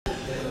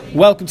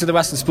Welcome to the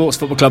Western Sports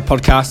Football Club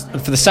podcast,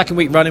 and for the second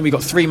week running we've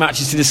got 3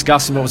 matches to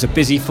discuss in what was a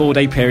busy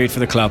 4-day period for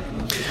the club.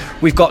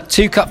 We've got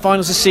 2 cup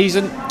finals this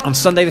season. On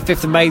Sunday the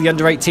 5th of May the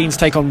under-18s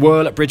take on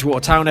Whirl at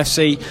Bridgewater Town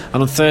FC,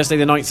 and on Thursday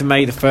the 9th of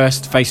May the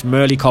first face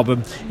Merley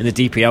Cobham in the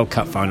DPL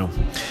Cup final.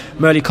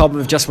 Merley Cobham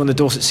have just won the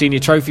Dorset Senior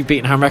Trophy,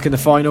 beating Hamrec in the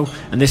final,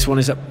 and this one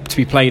is up to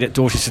be played at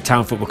Dorchester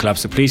Town Football Club,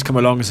 so please come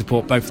along and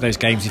support both of those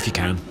games if you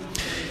can.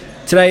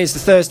 Today is the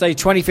Thursday,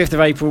 25th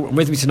of April, and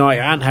with me tonight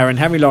are Ant Heron,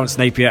 Henry Lawrence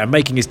Napier, and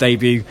making his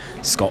debut,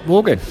 Scott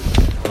Morgan.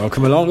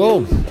 Welcome along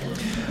all.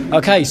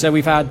 Okay, so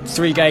we've had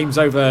 3 games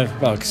over,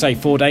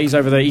 4 days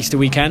over the Easter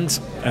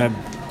weekend.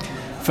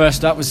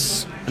 First up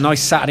was a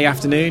nice Saturday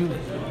afternoon,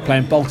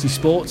 playing Bolty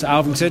Sports at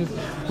Alvington.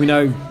 We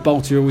know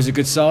Bolty are always a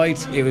good side.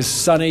 It was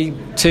sunny,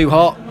 too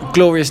hot,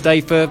 glorious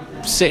day for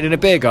sitting in a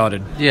beer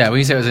garden. Yeah, when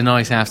you say it was a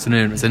nice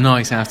afternoon, it was a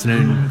nice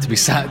afternoon to be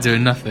sat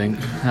doing nothing.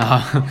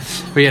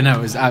 But yeah, no,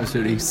 it was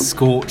absolutely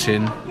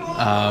scorching,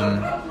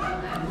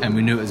 and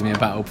we knew it was going to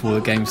be a battle before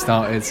the game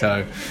started,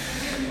 so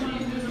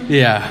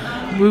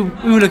yeah, we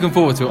were looking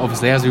forward to it,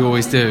 obviously, as we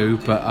always do,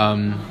 but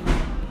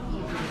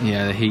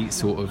yeah, the heat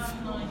sort of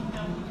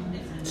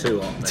too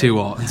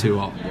hot.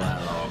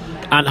 Wow.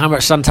 And how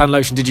much suntan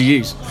lotion did you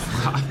use?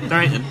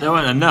 There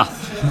weren't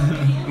enough.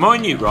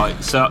 Minute,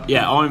 right? So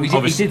yeah, He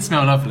did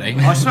smell lovely.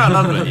 I smell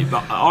lovely,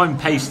 but I'm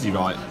pasty,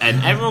 right?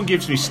 And everyone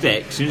gives me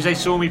stick. As soon as they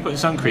saw me putting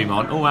sun cream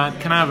on,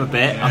 can I have a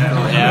bit? I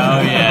thought,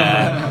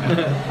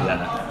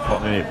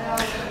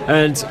 yeah.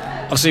 And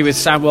obviously with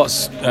Sam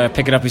Watts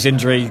picking up his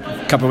injury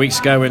a couple of weeks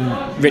ago,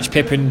 and Rich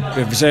Pippin,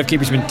 the reserve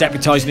keeper, has been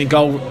deputising in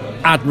goal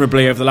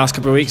admirably over the last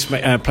couple of weeks,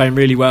 playing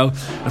really well.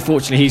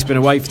 Unfortunately, he's been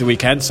away for the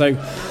weekend, so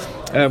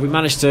we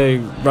managed to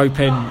rope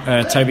in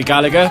Toby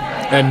Gallagher,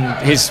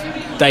 and his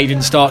day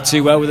didn't start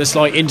too well with a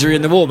slight injury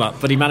in the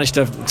warm-up, but he managed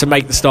to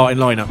make the starting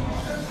lineup.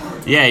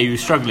 Yeah, he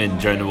was struggling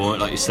during the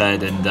warm-up, like you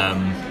said, and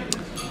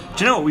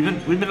do you know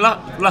what, we've been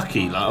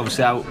lucky, like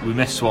obviously we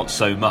missed Watts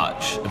so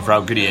much, and for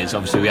how good he is,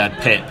 obviously we had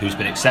Pip, who's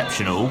been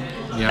exceptional,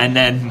 and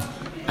then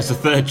as the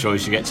third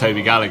choice you get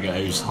Toby Gallagher,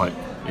 who's like,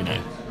 you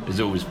know, is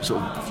always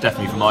sort of,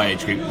 definitely for my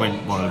age group,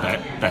 one of the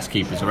best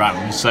keepers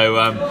around, so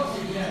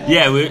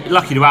yeah, we're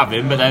lucky to have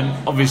him, but then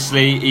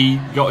obviously he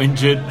got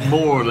injured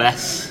more or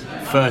less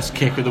first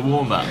kick of the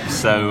warm-up.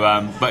 So,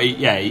 but he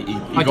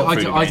got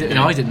through the game.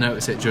 I didn't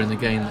notice it during the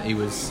game that he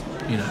was,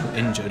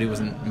 injured. He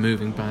wasn't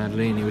moving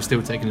badly, and he was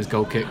still taking his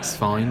goal kicks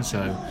fine.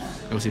 So,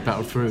 obviously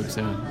battled through.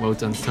 So, well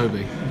done to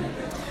Toby.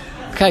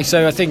 Okay,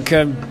 so I think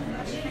it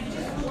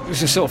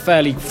was a sort of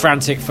fairly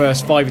frantic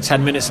first 5 or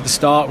 10 minutes at the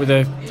start with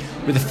a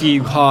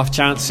few half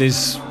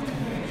chances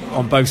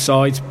on both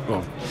sides.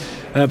 Well,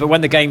 but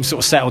when the game sort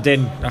of settled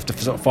in after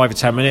sort of 5 or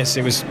 10 minutes,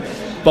 it was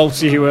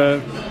Bolty who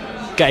were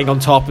getting on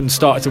top and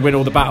started to win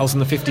all the battles in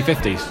the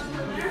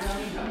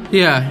 50-50s.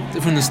 Yeah,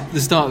 from the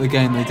start of the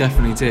game they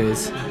definitely did.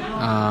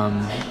 I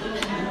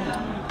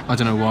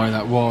don't know why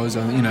that was.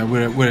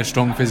 We're a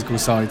strong physical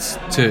side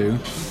too,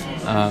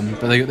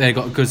 but they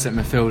got a good set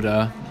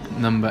midfielder,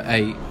 number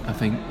 8, I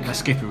think. Their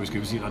skipper was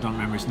good. I don't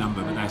remember his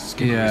number, but their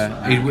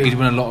skipper he'd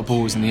win a lot of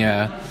balls in the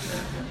air.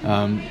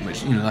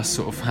 Which that's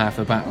sort of half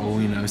the battle,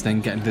 is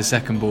then getting to the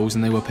second balls,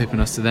 and they were pipping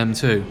us to them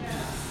too.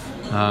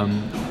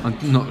 I'm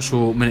not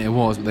sure what minute it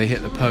was, but they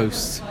hit the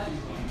post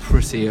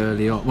pretty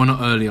early on. Well,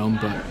 not early on,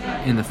 but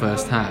in the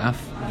first half.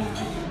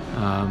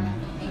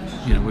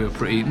 We were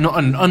pretty not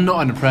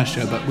under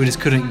pressure, but we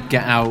just couldn't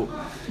get out.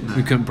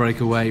 We couldn't break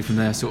away from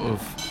their sort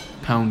of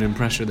pounding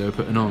pressure they were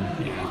putting on.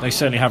 Yeah, they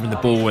certainly having the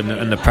ball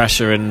and the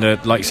pressure and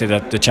like you say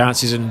the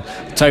chances, and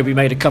Toby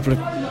made a couple of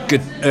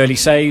good early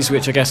saves,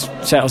 which I guess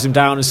settles him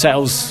down and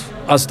settles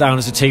us down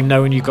as a team,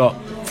 knowing you've got,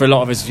 for a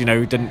lot of us, who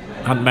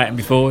hadn't met him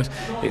before,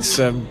 it's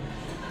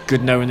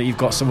good knowing that you've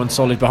got someone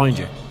solid behind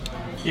you.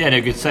 Yeah,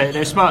 they're good saves.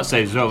 They're smart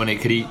saves as well. When he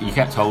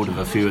kept hold of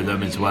a few of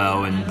them as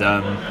well,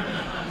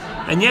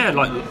 and yeah,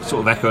 like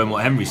sort of echoing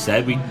what Henry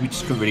said, we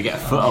just couldn't really get a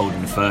foothold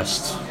in the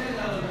first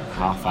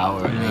half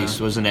hour at least,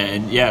 wasn't it?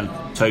 And yeah,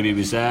 Toby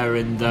was there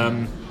and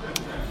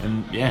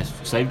yeah,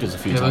 saved us a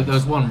few times. There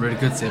was one really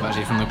good save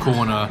actually from the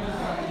corner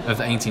of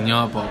the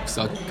 18-yard box.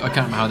 I can't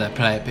remember how their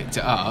player picked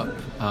it up,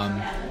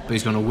 but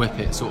he's going to whip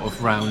it sort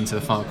of round into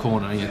the far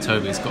corner.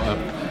 Toby's got a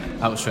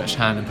outstretched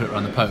hand and put it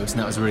around the post,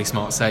 and that was a really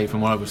smart save from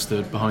where I was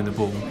stood behind the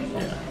ball.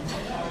 Yeah.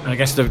 And I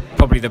guess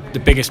probably the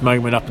biggest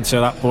moment up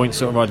until that point,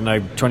 sort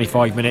of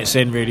 25 minutes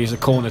in, really, is a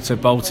corner to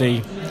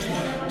Bolty.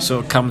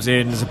 Sort of comes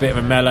in, there's a bit of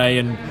a melee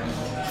and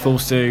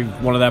falls to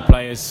one of their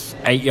players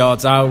 8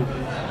 yards out,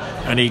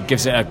 and he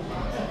gives it a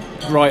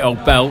right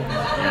old belt,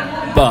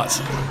 but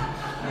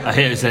I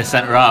think it was their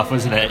centre half,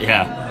 wasn't it?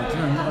 Yeah.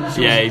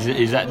 Yeah,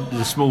 he's at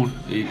the small. I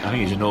think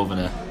he's a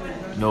northern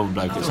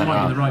bloke at centre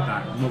half. The right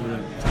back.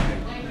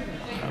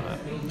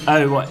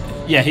 Oh, what?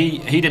 Yeah, he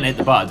didn't hit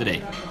the bar, did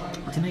he?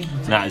 Didn't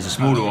he? No, it's a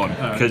smaller one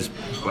because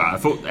I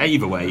thought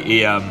either way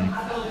he. I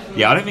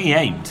don't think he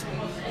aimed.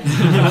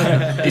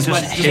 He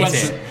just hit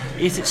it.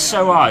 He hit it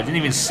so hard, I didn't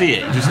even see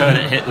it. Just heard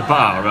it hit the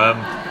bar.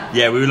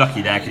 Yeah, we were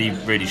lucky there because he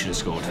really should have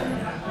scored.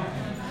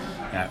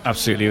 Yeah,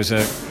 absolutely. It was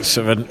a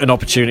sort of an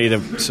opportunity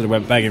that sort of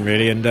went begging,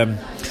 really, and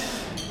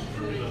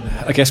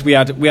I guess we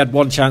had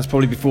one chance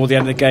probably before the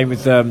end of the game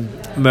with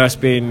Merce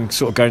being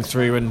sort of going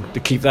through and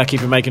their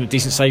keeper making a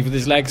decent save with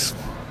his legs.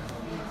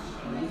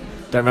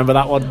 Don't remember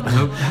that one.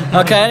 Nope.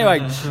 Okay,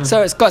 anyway,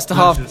 so it gets to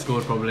half. Should have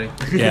scored probably.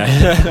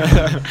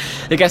 Yeah,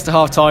 it gets to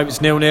half time. It's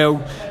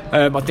 0-0.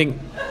 I think,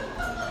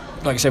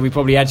 like I said, we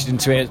probably edged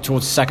into it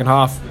towards the second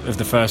half of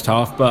the first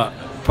half, but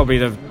probably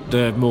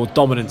the more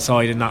dominant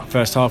side in that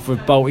first half with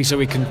Bolty, so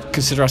we can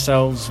consider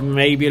ourselves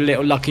maybe a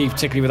little lucky,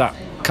 particularly with that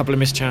couple of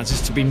missed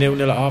chances, to be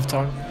 0-0 at half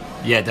time.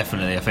 Yeah,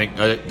 definitely. I think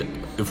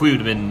if we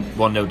would have been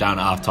 1-0 down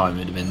at half time,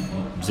 it would have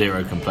been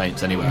zero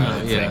complaints anyway. I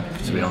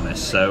think, to be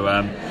honest. So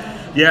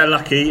yeah,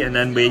 lucky, and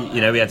then we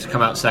had to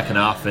come out second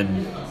half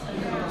and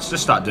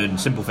just start doing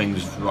simple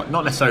things,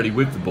 not necessarily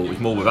with the ball, it's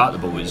more without the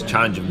ball. It's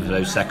challenging for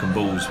those second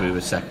balls we were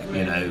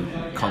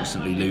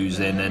constantly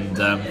losing, and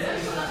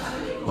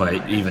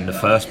even the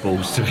first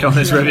balls, to be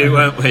honest with you,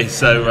 weren't we?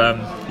 So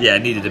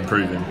needed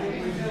improving.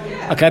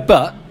 Okay,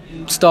 but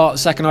start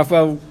second half,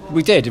 well,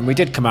 we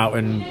did come out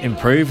and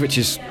improve, which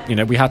is,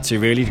 we had to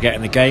really to get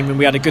in the game, and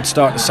we had a good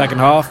start in the second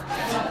half.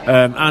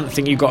 I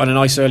think you got on a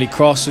nice early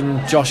cross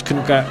and Josh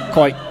couldn't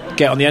quite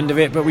get on the end of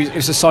it, but it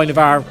was a sign of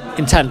our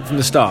intent from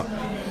the start.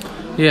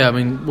 Yeah, I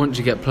mean, once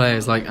you get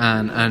players like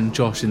Anne and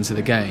Josh into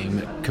the game,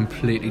 it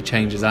completely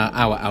changes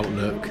our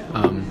outlook.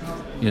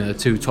 The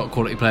two top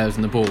quality players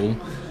on the ball,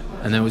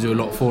 and they will do a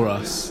lot for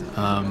us.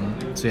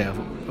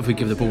 If we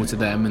give the ball to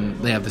them and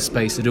they have the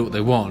space to do what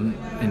they want,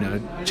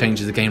 it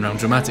changes the game around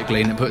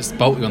dramatically, and it puts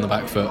Bolty on the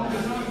back foot.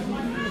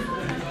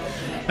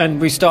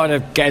 And we started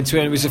to get into it,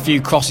 and there was a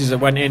few crosses that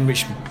went in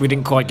which we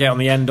didn't quite get on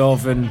the end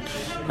of, and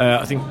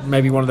I think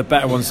maybe one of the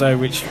better ones though,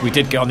 which we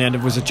did get on the end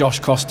of, was a Josh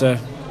Costa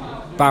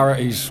Barrett,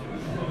 who's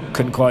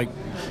couldn't quite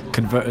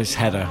convert his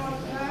header.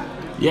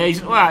 Yeah,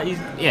 he's not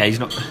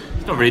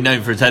really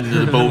known for his heading to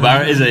the ball,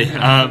 Barrett, is he?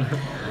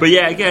 But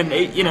yeah, again,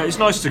 it's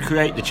nice to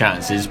create the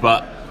chances,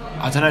 but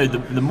I don't know,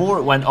 the more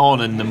it went on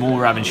and the more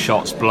we're having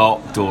shots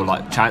blocked or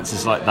like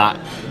chances like that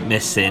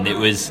missing, it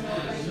was,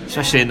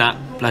 especially in that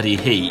bloody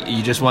heat,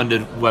 you just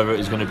wondered whether it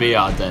was going to be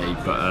our day.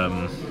 But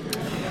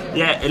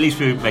at least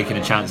we were making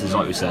the chances,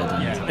 like we said.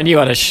 And you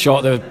had a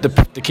shot,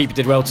 the keeper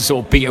did well to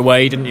sort of beat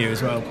away, didn't you,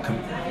 as well?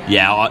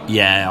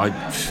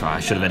 I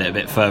should have been a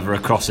bit further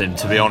across him,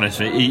 to be honest.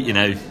 He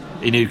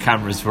knew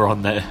cameras were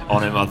on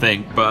him, I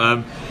think.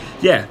 But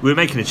we were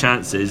making the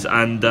chances,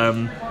 and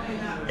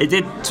it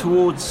did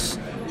towards,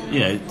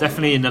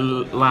 definitely in the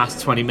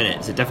last 20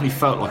 minutes, it definitely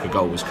felt like a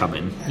goal was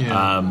coming.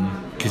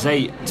 Because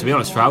to be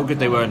honest, for how good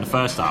they were in the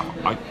first half,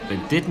 they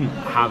didn't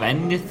have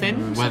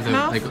anything.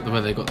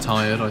 Whether they got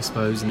tired, I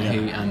suppose, in the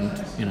heat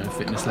and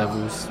fitness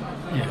levels.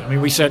 Yeah, I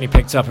mean, we certainly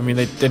picked up. I mean,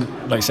 they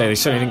didn't, like I say, they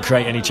certainly didn't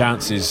create any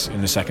chances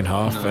in the second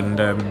half, and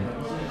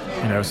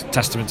it was a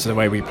testament to the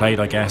way we played,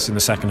 I guess, in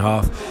the second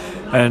half.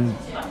 And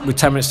with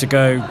 10 minutes to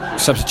go,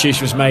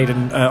 substitution was made,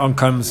 and on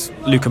comes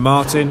Luca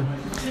Martin,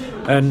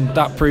 and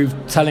that proved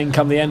telling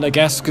come the end, I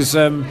guess, because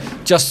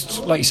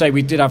just like you say,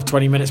 we did have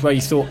 20 minutes where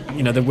you thought,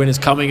 the winner's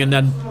coming, and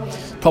then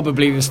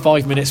probably it was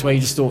 5 minutes where you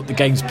just thought the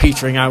game's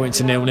petering out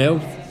into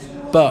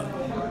 0-0, but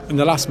in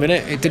the last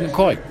minute, it didn't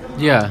quite.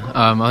 Yeah,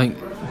 I think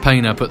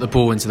Payner put the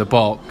ball into the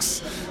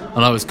box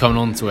and I was coming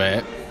onto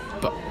it,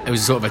 but it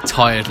was sort of a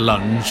tired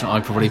lunge. I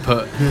probably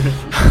put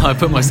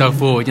myself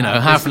forward,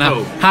 half an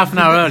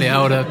hour earlier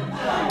I would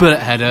have bullet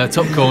header,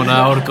 top corner,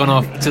 I would have gone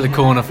off to the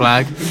corner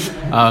flag,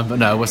 but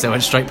no, it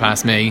went straight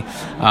past me,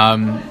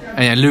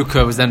 and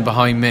Luca was then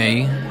behind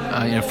me,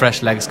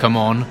 fresh legs come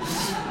on,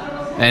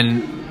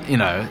 and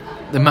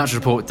the match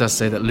report does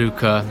say that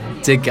Luca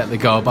did get the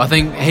goal, but I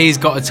think he's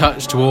got a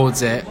touch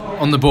towards it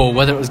on the ball,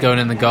 whether it was going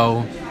in the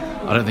goal,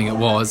 I don't think it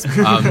was.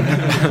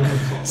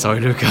 Sorry,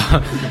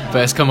 Luca.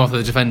 But it's come off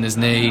the defender's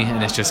knee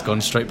and it's just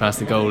gone straight past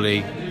the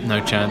goalie. No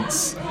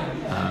chance.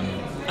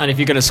 And if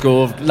you're going to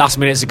score, last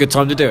minute's a good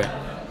time to do it.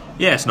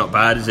 Yeah, it's not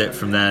bad, is it,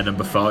 from there,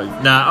 number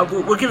 5? Nah,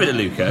 we'll give it to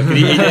Luca.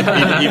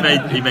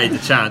 He made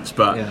the chance,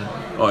 but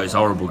it's a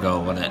horrible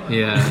goal, wasn't it?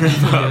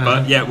 Yeah.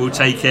 but we'll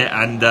take it.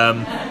 And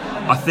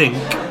I think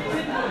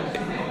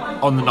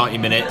on the 90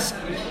 minutes,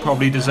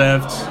 probably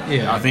deserved.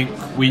 Yeah. I think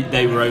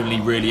they were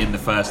only really in the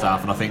first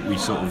half, and I think we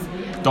sort of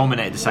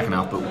dominated the second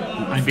half, but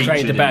we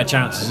created the better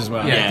chances as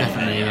well. Yeah,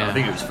 definitely. Yeah. I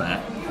think it was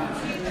fair.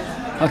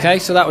 Okay,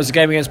 so that was the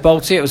game against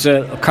Bolty. It was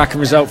a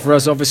cracking result for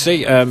us,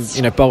 obviously.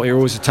 Bolty are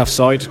always a tough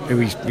side who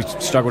we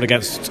struggled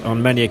against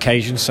on many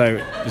occasions, so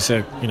it's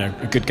a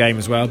good game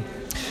as well.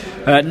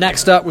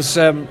 Next up was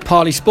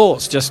Parley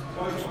Sports, just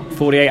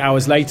 48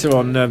 hours later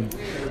on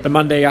the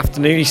Monday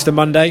afternoon, Easter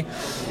Monday,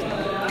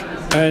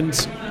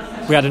 and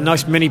we had a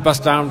nice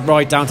minibus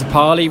ride down to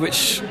Parley,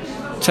 which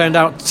turned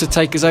out to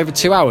take us over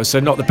 2 hours, so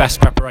not the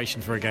best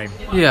preparation for a game.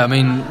 Yeah, I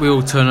mean, we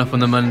all turned up on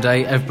the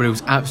Monday. Everybody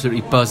was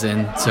absolutely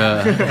buzzing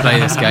to play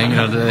this game.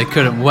 They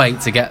couldn't wait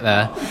to get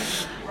there.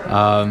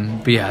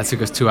 But it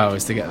took us 2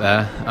 hours to get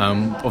there.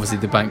 Obviously,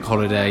 the bank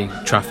holiday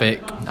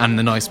traffic and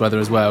the nice weather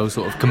as well,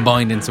 sort of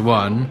combined into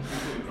one.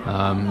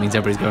 Means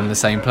everybody's going to the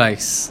same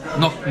place.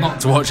 Not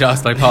to watch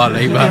us play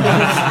Parley,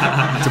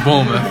 but to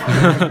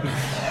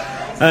Bournemouth.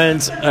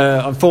 And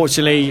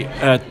unfortunately,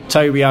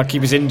 Toby, our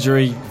keeper's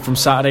injury from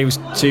Saturday was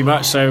too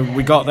much, so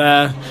we got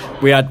there,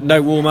 we had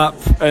no warm-up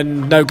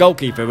and no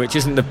goalkeeper, which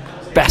isn't the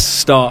best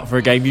start for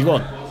a game you'd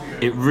want.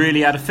 It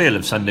really had a feel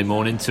of Sunday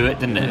morning to it,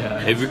 didn't it? Yeah.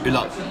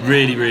 It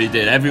really, really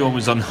did. Everyone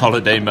was on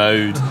holiday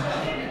mode.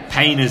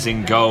 Payne's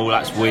in goal.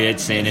 That's weird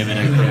seeing him in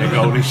a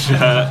golden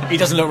shirt. He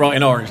doesn't look right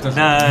in orange, does he?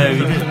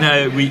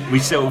 No. We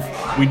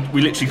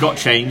literally got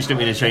changed, didn't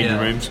we, in the changing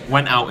rooms?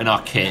 Went out in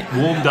our kit,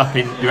 warmed up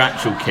in your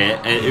actual kit.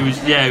 It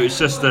was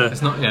just a.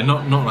 It's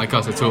not like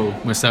us at all.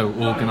 We're so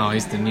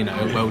organised and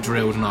well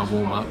drilled in our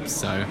warm ups.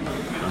 So.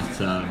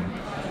 But,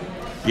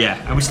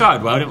 and we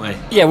started well, didn't we?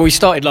 Yeah, well, we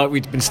started like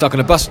we'd been stuck on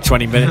a bus for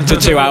 20 minutes to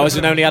 2 hours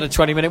and only had a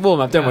 20-minute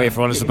warm-up, didn't we, if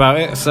we're honest about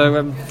it?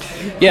 So,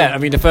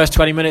 the first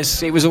 20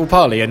 minutes, it was all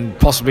parley and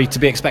possibly to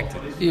be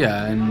expected.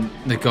 Yeah, and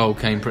the goal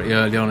came pretty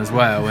early on as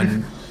well,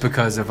 and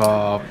because of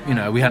our,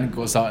 we hadn't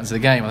got started into the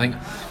game, I think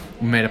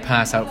we made a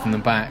pass out from the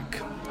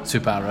back to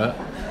Barrett.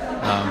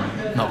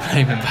 Not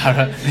blaming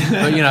Barrett,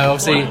 but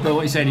obviously. But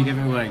what are you saying? You give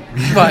it away?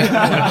 Right,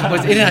 well,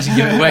 he didn't actually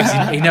give it away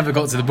because he never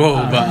got to the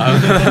ball.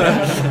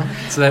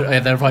 But so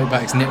their right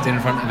backs nipped in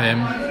front of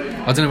him.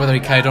 I don't know whether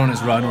he carried on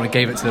his run or he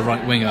gave it to the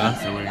right winger.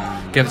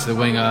 Gave it to the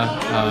winger,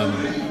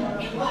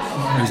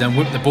 who then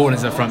whipped the ball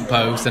into the front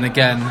post. And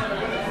again,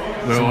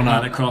 we're on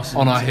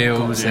our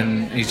heels,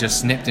 and he's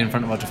just nipped in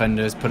front of our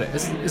defenders. Put it.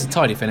 It's a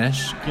tidy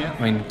finish. Yeah.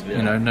 I mean,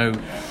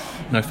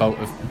 no fault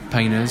of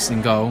Payners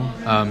in goal.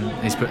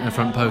 He's put in the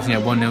front post.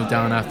 1-0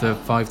 down after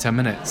 5-10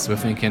 minutes. We're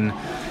thinking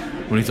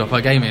we need to up our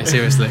game here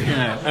seriously.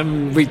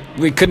 And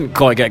we couldn't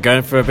quite get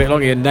going for a bit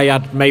longer, and they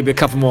had maybe a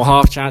couple more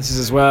half chances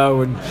as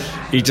well, and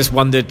he just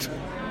wondered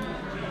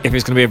if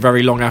it's going to be a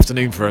very long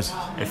afternoon for us.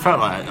 It felt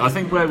like I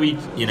think where we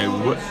we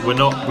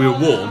were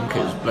warm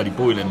because it was bloody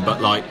boiling,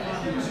 but like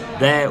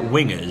their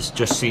wingers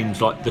just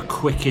seemed like the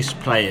quickest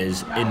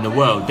players in the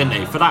world, didn't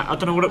they? For that, I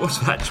don't know what it was,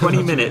 for that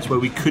 20 minutes where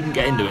we couldn't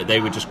get into it, they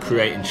were just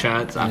creating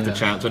chance after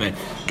chance, weren't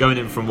they? Going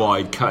in from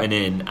wide, cutting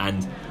in,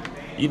 and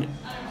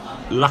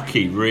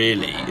lucky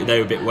really.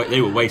 They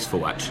were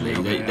wasteful actually.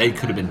 They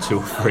could have been 2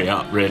 or 3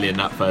 up really in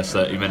that first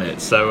 30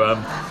 minutes. So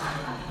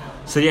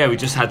we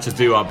just had to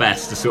do our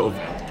best to sort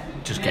of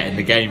just get in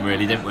the game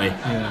really, didn't we?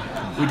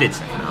 Yeah. We did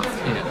second half.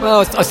 Yeah. Well,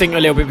 I think a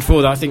little bit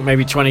before that, I think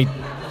maybe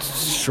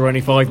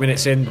 25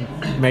 minutes in,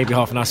 maybe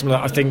half an hour, something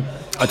like that.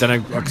 I don't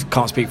know, I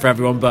can't speak for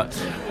everyone, but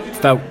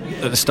felt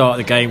at the start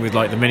of the game with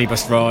like the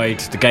minibus ride,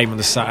 the game on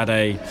the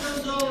Saturday,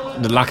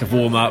 the lack of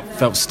warm-up,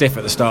 felt stiff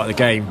at the start of the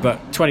game, but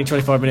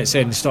 20-25 minutes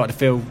in, it started to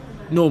feel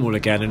normal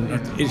again,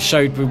 and it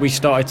showed we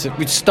started to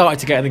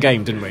get in the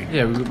game, didn't we?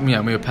 Yeah,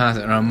 we were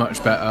passing it around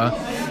much better.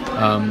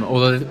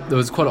 Although there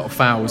was quite a lot of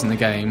fouls in the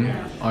game,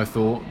 I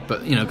thought,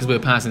 but because we were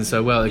passing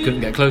so well, they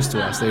couldn't get close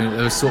to us. They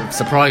were sort of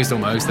surprised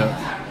almost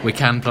that we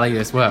can play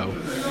this well.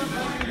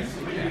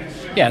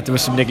 Yeah, there were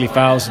some niggly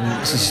fouls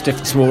and some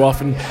stiffness wore off,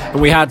 and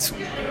we had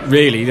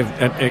really an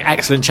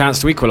excellent chance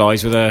to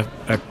equalise with a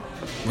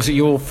was it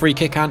your free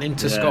kick, Ant,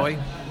 into Scotty?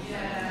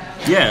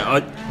 Yeah,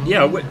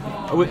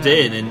 I whipped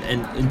it in,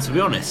 and to be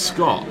honest,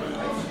 Scott.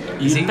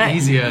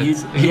 Easier.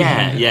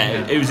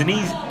 It was an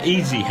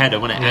easy header,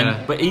 wasn't it?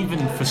 Yeah. But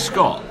even for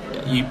Scott,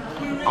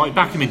 I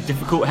back him in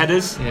difficult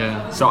headers.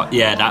 Yeah. So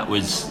that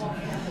was.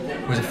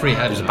 It was a free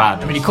header. It was a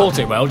bad. I mean, he caught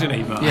it well, didn't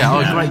he? But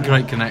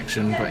great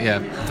connection, but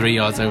 3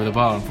 yards over the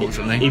bar,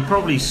 unfortunately. He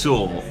probably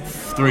saw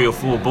 3 or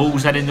 4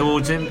 balls heading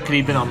towards him. Could he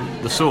have been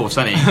on the source,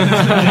 hadn't he?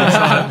 It's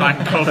like a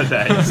bank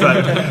holiday. So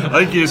I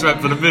think he just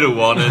went for the middle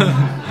one,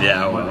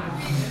 and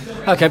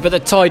Okay, but the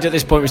tide at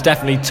this point was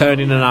definitely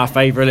turning in our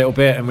favour a little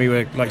bit, and we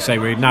were, like I say,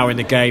 we were now in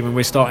the game, and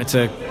we're starting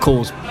to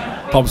cause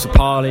problems for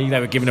parley.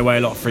 They were giving away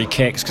a lot of free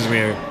kicks because we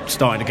were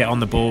starting to get on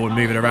the ball and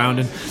moving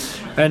around,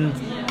 and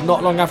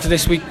not long after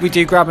this we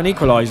do grab an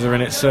equaliser,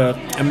 and it's a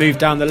move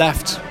down the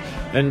left,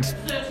 and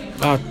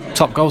our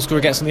top goal scorer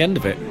gets on the end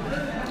of it.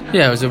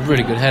 Yeah, it was a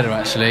really good header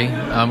actually.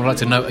 I'd like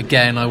to note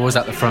again, I was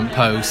at the front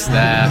post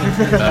there,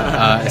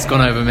 but it's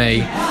gone over me.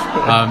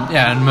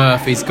 And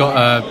Murphy's got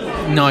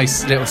a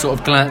nice little sort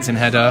of glancing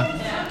header,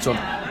 sort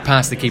of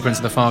past the keeper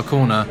into the far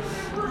corner,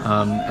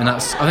 and I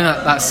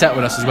think that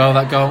settled us as well,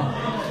 that goal,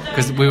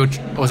 because we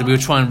were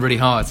trying really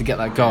hard to get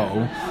that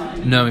goal,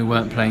 knowing we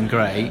weren't playing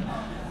great.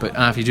 But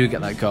after you do get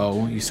that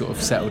goal, you sort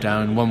of settle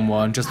down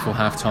 1-1 just before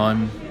half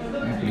time.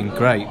 It's been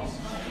great.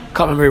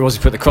 Can't remember who it was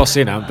who put the cross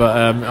in, but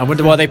I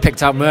wonder why they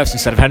picked out Murphs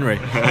instead of Henry.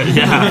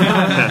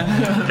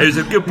 It was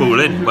a good ball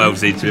in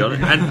Wellesley, to be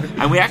honest.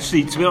 And we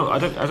actually, to be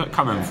honest, I can't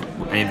remember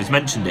if any of us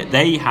mentioned it.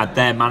 They had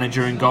their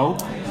manager in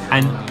goal,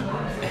 and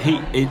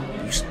it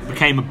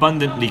became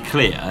abundantly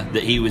clear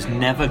that he was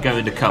never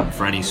going to come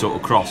for any sort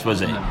of cross,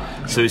 was he?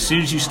 So as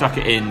soon as you stuck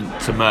it in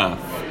to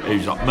Murph,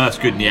 who's like Murph's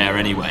good in the air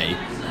anyway,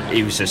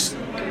 he was just.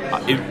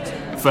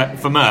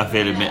 For Murph,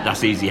 he'll admit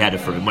that's easy header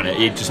for him, wasn't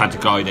it? He just had to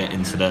guide it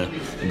into the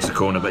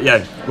corner. But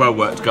well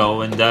worked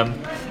goal, and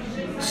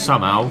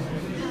somehow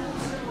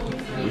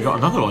we got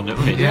another one,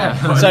 didn't we?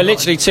 Yeah. So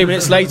literally 2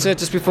 minutes later,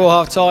 just before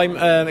half time,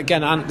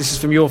 again, Ant, this is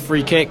from your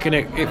free kick, and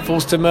it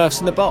falls to Murph's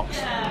in the box.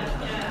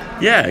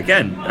 Yeah,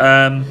 again,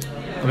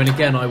 I mean,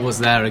 again, I was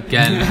there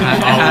again. It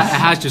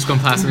has just gone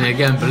past me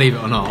again, believe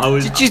it or not.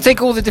 Did you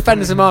think all the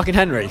defenders are marking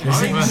Henry? I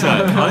think so.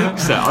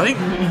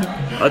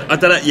 I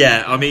don't know.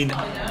 Yeah, I mean,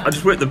 I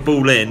just whipped the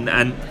ball in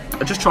and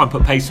I just try and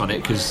put pace on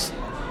it because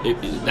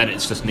then it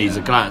just needs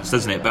a glance,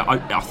 doesn't it? But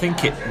I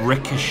think it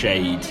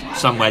ricocheted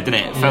somewhere,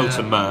 didn't it? It fell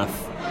to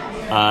Murph.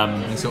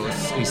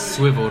 He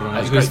swiveled on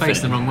it. He was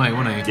facing the wrong way,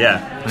 wasn't he?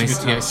 Yeah. And he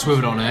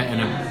swiveled on it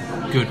and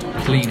a good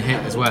clean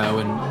hit as well.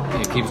 And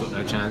keeper's got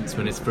no chance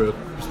when it's through,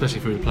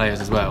 especially through the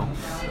players as well.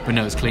 But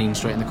no, it's clean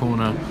straight in the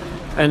corner.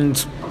 And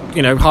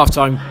half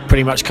time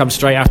pretty much comes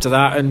straight after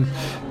that. And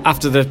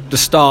after the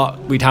start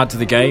we'd had to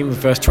the game, the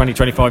first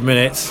 20-25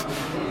 minutes,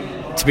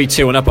 to be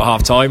 2-1 up at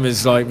half time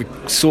is like we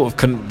sort of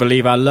couldn't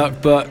believe our luck.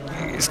 But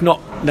it's not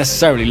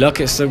necessarily luck,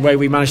 it's the way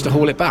we managed to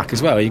haul it back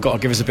as well. You've got to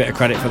give us a bit of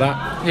credit for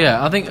that.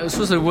 Yeah, I think it's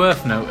also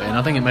worth noting,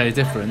 I think it made a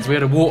difference. We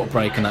had a water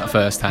break in that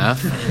first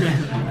half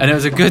and it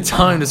was a good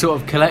time to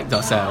sort of collect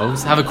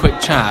ourselves, have a quick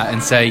chat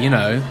and say, we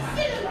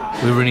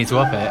really need to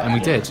up it, and we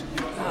did.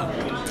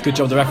 Good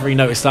job the referee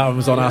noticed that one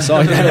was on our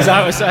side then, as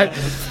I was saying.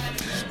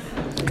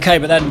 Okay,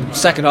 but then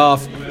second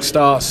half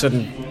starts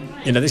and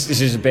this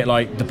is a bit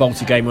like the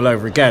Balti game all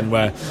over again,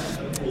 where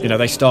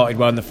they started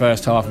well in the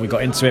first half and we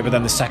got into it, but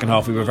then the second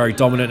half we were very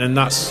dominant, and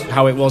that's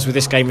how it was with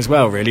this game as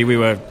well, really. We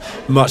were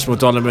much more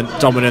dominant.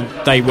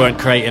 They weren't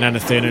creating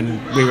anything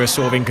and we were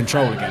sort of in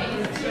control again.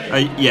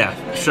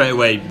 Straight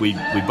away we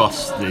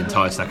bossed the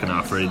entire second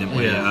half, really, didn't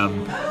we?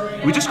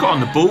 We just got on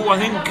the ball. I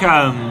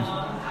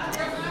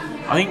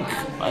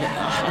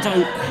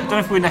don't know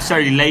if we were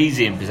necessarily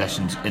lazy in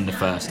possession in the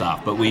first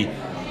half, but we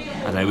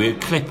were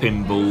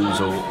clipping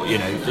balls, or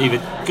either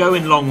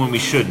going long when we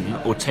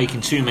shouldn't, or taking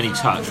too many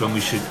touch when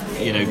we should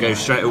go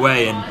straight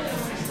away. And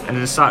in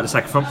the start of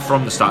the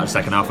from the start of the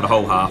second half, for the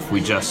whole half, we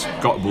just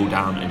got the ball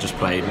down and just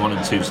played 1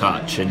 and 2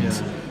 touch, and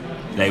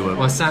they were.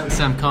 Well,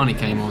 Sam Carney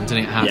came on,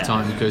 didn't it, at half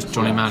time because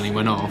Johnny Manley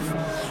went off.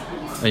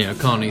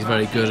 Carney's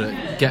very good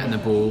at getting the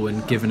ball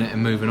and giving it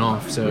and moving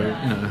off. So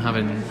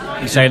having.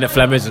 You're saying that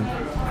Flem isn't?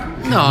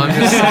 No,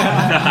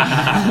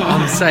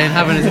 I'm saying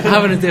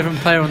having a different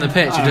player on the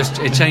pitch,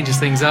 it changes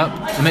things up.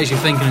 It makes you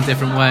think in a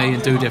different way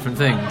and do different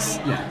things.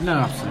 Yeah, no,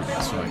 absolutely,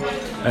 that's right.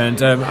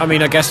 And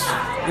I guess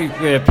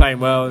we're playing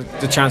well.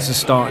 The chances are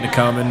starting to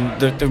come,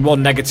 and the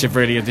one negative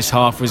really of this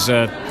half was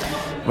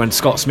when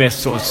Scott Smith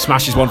sort of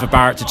smashes one for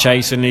Barrett to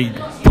chase, and he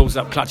pulls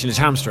up clutching his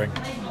hamstring.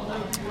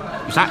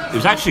 It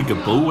was actually a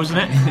good ball, wasn't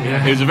it?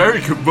 Yeah. It was a very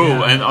good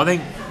ball, and I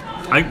think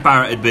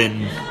Barrett had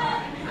been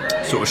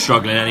sort of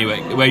struggling anyway.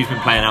 The way he's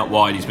been playing out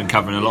wide, he's been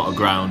covering a lot of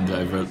ground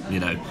over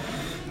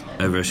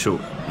a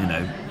short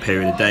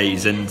period of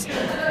days, and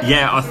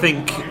I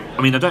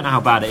don't know how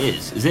bad it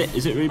is. Is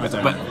it really bad?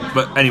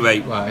 But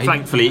anyway,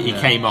 thankfully he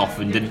came off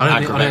and didn't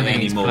aggravate anymore.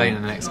 He's playing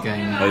the next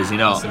game. Oh, is he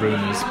not? That's the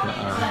rumours.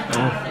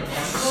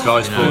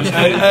 Sky Sports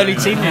early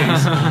team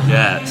news.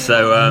 Yeah,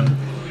 so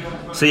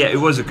it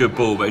was a good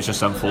ball, but it's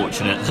just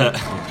unfortunate that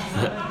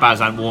Baz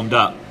hadn't warmed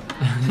up.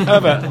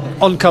 But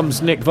on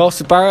comes Nick Voss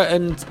to Barrett,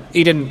 and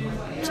he didn't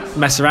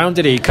mess around,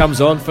 did he? He comes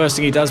on, first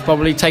thing he does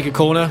probably take a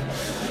corner,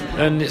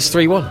 and it's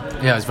 3-1.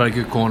 Yeah, it was a very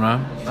good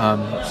corner,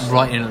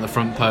 right in at the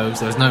front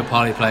post. There was no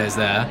party players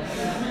there,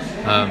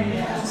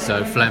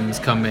 so Flem's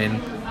come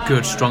in,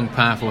 good strong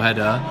powerful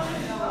header.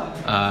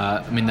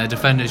 Their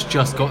defenders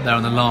just got there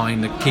on the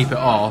line to keep it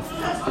off,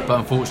 but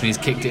unfortunately he's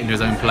kicked it into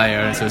his own player,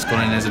 and so it's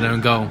gone in as an own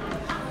goal.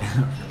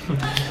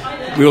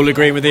 We all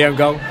agree with the own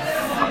goal?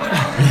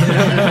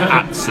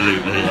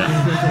 Absolutely,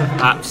 yeah.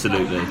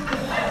 Absolutely.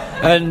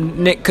 And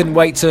Nick couldn't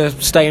wait to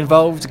stay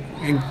involved.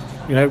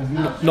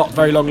 Not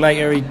very long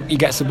later, he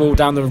gets the ball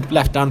down the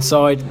left-hand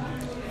side,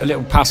 a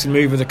little passing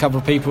move with a couple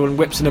of people, and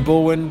whips in the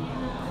ball, and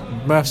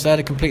Murph's there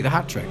to complete the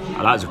hat-trick.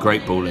 Oh, that was a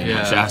great ball in.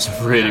 Yeah. That's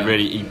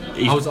really.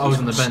 I was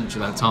on the bench at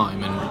that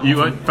time, and you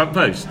went front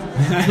post.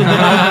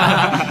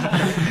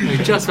 He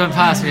just went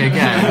past me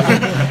again.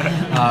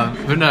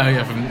 But no,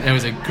 it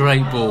was a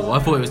great ball. I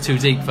thought it was too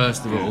deep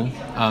first of all,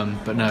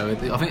 but no,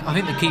 I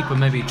think the keeper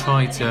maybe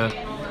tried to.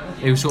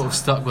 He was sort of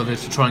stuck with it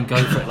to try and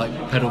go for it, like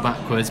pedal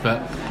backwards, but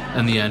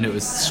in the end it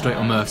was straight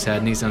on Murph's head,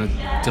 and he's done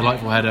a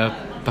delightful header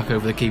back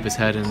over the keeper's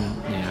head, and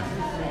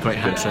great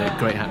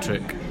hat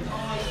trick.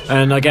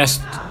 And I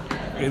guess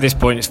at this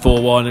point it's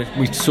 4-1.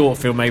 We sort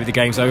of feel maybe the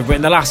game's over, but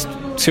in the last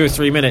 2 or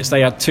 3 minutes they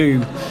had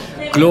 2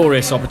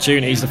 glorious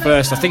opportunities. The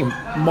first, I think,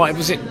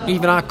 was it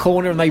even our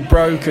corner, and they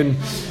broke, and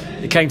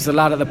it came to the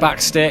lad at the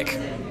back stick.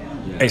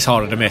 It's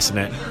harder to miss, isn't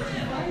it?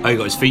 Oh, he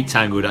got his feet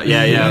tangled up.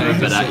 Yeah, I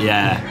remember that.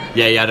 Yeah,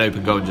 he had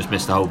open goal and just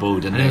missed the whole ball,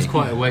 didn't he? And it was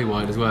quite a way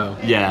wide as well.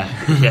 Yeah,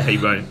 he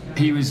won't.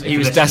 He was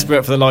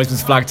desperate for the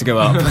linesman's flag to go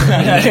up.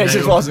 It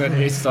just wasn't.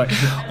 It's like,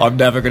 I'm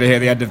never going to hear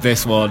the end of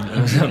this one.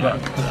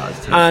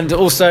 And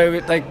also,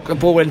 a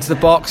ball went into the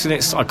box, and I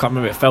can't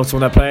remember, it fell to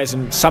one of their players,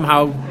 and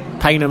somehow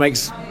Painter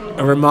makes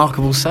a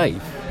remarkable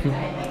save.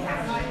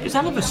 It was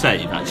a hell of a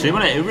save, actually,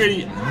 wasn't it? It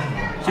really.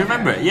 Do you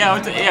remember it?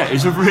 Yeah, it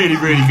was a really,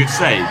 really good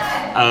save.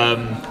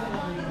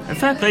 And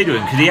fair play to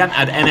him, because he hadn't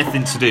had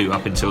anything to do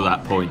up until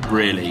that point,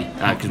 really.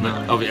 Because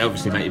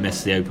obviously, mate, he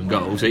missed the open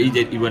goal, so he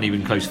wasn't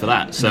even close for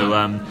that. So,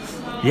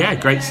 Yeah,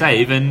 great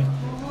save, and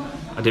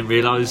I didn't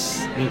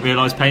realise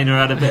Payner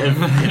had a bit of,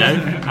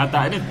 had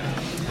that in him.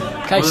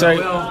 Okay,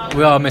 so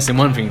we are missing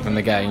one thing from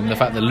the game: the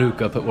fact that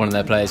Luca put one of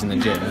their players in the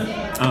gym.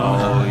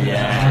 Oh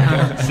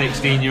yeah,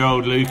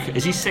 16-year-old Luke.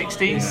 Is he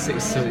 16?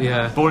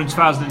 Yeah. Born in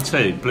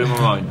 2002. Blew my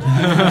mind.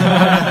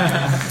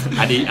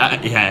 And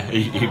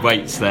he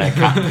waits there,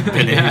 Captain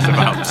Billy, who's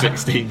about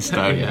 16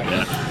 stone.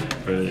 Yeah.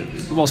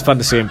 Brilliant. it was fun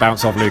to see him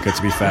bounce off Luca,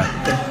 to be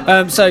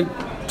fair. So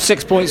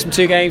 6 points from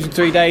 2 games in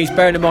 3 days.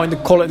 Bearing in mind the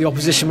quality of the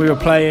opposition we were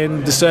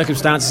playing, the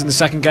circumstances in the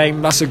second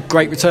game, that's a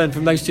great return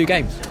from those 2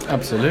 games.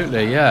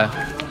 Absolutely,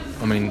 yeah.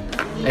 I mean,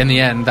 in the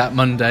end, that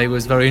Monday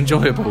was very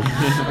enjoyable.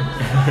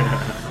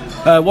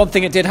 One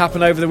thing that did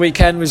happen over the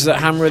weekend was that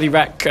Hamworthy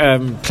Rec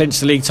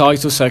clinched the league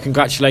title, so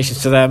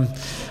congratulations to them.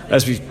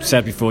 As we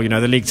said before,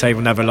 the league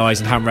table never lies,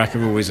 and Ham Rec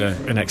are always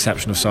an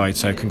exceptional side,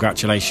 so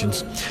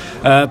congratulations.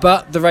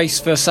 But the race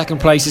for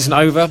second place isn't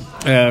over.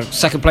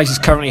 Second place is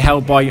currently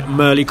held by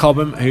Merley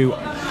Cobham, who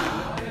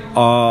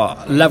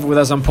are level with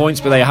us on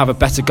points, but they have a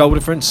better goal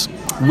difference.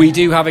 We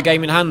do have a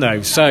game in hand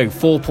though, so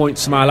 4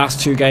 points from our last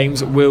 2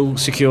 games will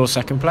secure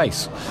second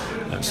place.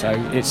 So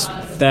it's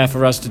there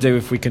for us to do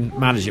if we can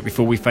manage it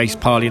before we face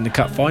Parley in the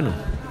cup final.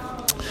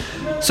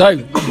 So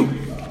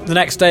the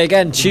next day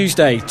again,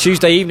 Tuesday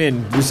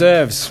evening,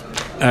 reserves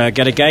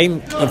get a game.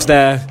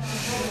 The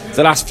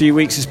last few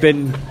weeks has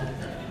been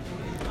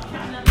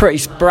pretty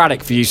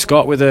sporadic for you,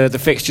 Scott, with the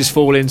fixtures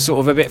falling sort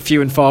of a bit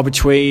few and far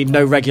between,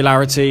 no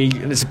regularity,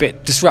 and it's a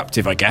bit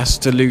disruptive, I guess,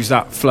 to lose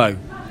that flow.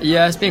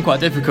 Yeah, it's been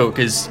quite difficult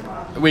because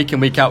week in,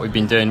 week out we've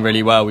been doing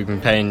really well. We've been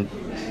playing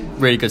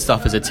really good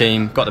stuff as a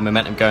team, got the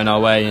momentum going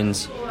our way, and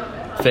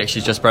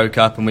fixtures just broke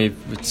up and we've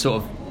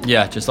sort of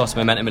just lost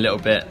momentum a little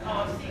bit.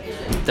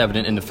 It's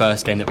evident in the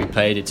first game that we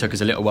played. It took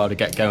us a little while to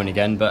get going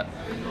again, but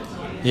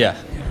a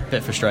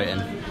bit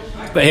frustrating.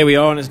 But here we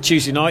are on a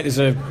Tuesday night. There's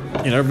a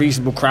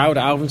reasonable crowd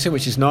at Alvington,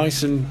 which is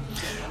nice, and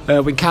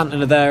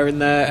Wincanton are there,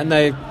 and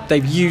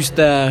they've used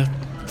their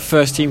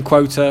first team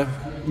quota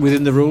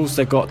within the rules.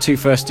 They've got 2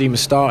 first teamers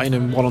starting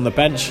and 1 on the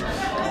bench,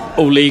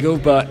 all legal,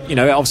 but it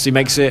obviously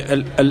makes it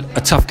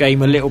a tough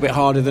game, a little bit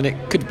harder than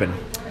it could have been.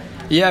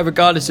 Yeah,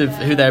 regardless of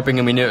who they're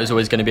bringing, we knew it was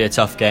always going to be a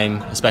tough game,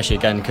 especially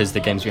again because the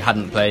games we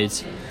hadn't played.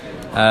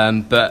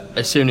 But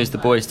as soon as the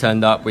boys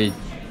turned up, we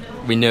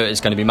knew it was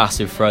going to be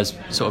massive for us,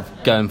 sort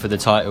of going for the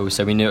title.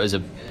 So we knew it was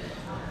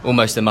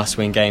almost a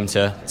must-win game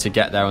to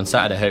get there on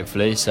Saturday,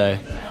 hopefully. So,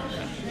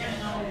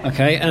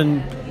 okay,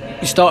 and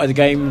you started the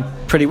game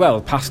pretty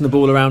well, passing the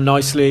ball around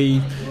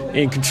nicely,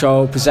 in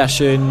control,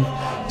 possession,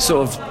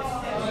 sort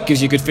of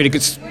gives you a good feeling,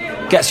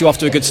 gets you off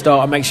to a good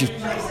start, and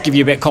give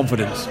you a bit of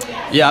confidence.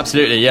 Yeah,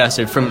 absolutely. Yeah,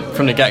 so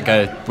from the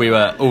get-go, we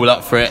were all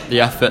up for it. The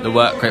effort, the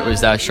work rate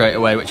was there straight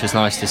away, which was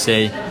nice to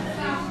see.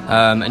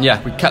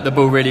 We kept the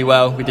ball really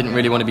well. We didn't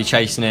really want to be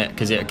chasing it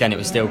because it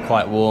was still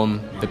quite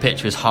warm. The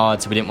pitch was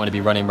hard, so we didn't want to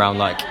be running around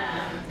like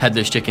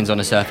headless chickens on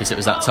a surface. It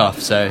was that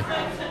tough. So,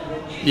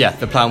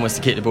 the plan was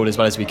to keep the ball as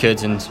well as we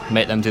could and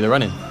make them do the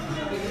running.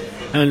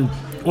 And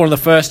one of the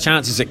first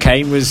chances that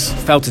came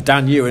fell to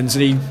Dan Ewens,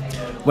 and he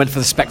went for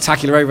the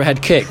spectacular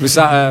overhead kick. Was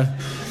that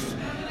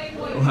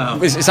wow.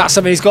 Is that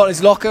something he's got in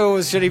his locker,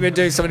 or should he be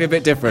doing something a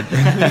bit different?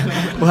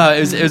 Well,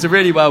 it was a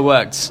really well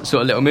worked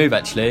sort of little move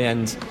actually,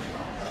 and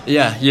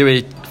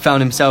Yui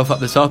found himself up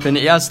the top, and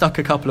he has stuck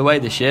a couple away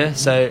this year,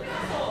 so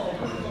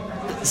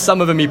some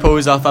of them he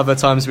pulls off, other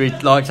times we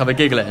like to have a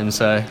giggle at him,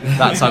 so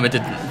that time it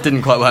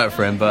didn't quite work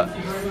for him. But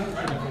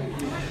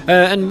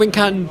and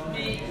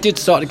Wincanton did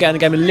start to get in the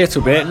game a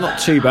little bit, not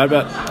too bad,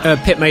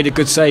 but Pip made a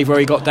good save where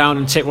he got down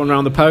and tipped one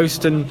around the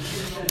post, and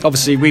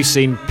obviously we've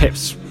seen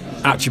Pip's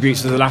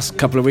attributes of the last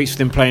couple of weeks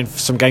with him playing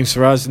some games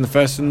for us in the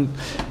first, and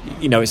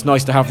it's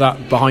nice to have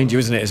that behind you,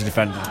 isn't it, as a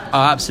defender?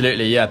 Oh,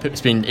 absolutely, yeah.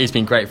 He's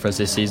been great for us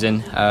this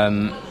season,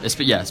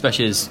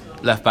 especially as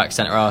left back,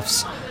 centre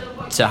halves,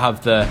 to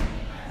have the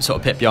sort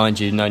of Pip behind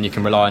you, knowing you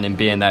can rely on him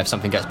being there if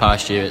something gets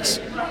past you. It's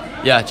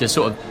just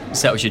sort of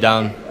settles you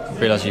down,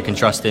 realise you can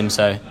trust him,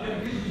 so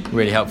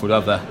really helpful to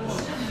have there.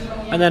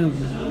 And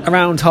then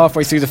around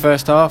halfway through the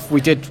first half,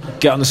 we did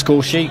get on the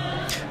score sheet.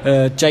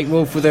 Jake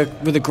Wolf with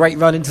a great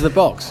run into the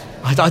box.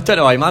 I don't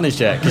know how he managed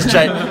it, because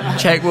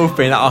Jake Wolf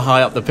being that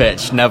high up the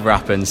pitch never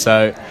happened.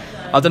 So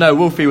I don't know,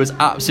 Wolfie was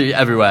absolutely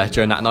everywhere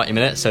during that 90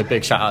 minutes, so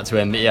big shout out to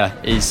him.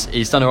 But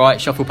he's done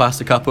alright, shuffled past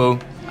a couple,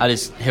 had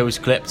his heels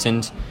clipped,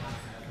 and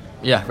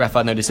ref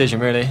had no decision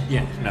really.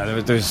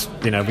 There was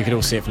we could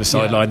all see it from the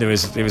sideline. It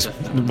was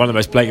one of the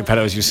most blatant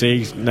penalties you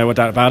see, no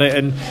doubt about it,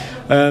 and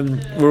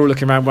we're all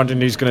looking around wondering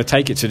who's going to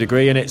take it to a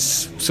degree, and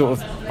it's sort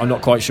of, I'm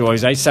not quite sure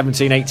his age,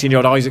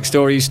 17-18-year-old Isaac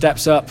Story, who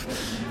steps up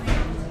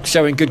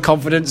showing good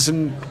confidence,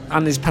 and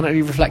his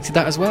penalty reflected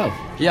that as well.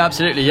 Yeah,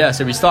 absolutely,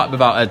 so we started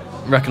without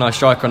a recognised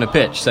striker on the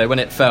pitch, so when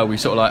it fell we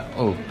sort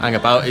of hang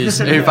about, who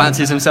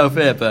fancies himself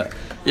here, but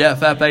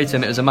fair play to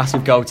him. It was a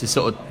massive goal to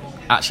sort of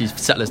actually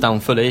settle us down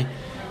fully.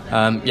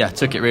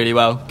 Took it really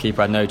well.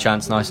 Keeper had no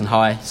chance, nice and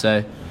high.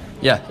 So,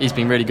 he's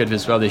been really good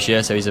as well this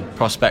year. So he's a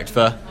prospect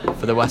for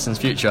the Western's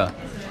future.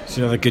 It's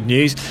another good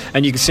news.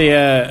 And you can see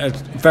a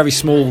very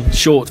small,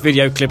 short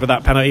video clip of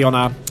that penalty on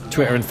our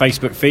Twitter and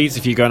Facebook feeds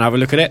if you go and have a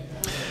look at it.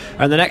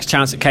 And the next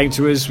chance that came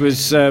to us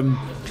was fell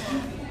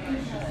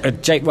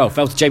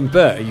to Jamie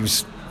Burt. He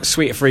was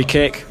sweet a free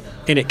kick,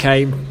 in it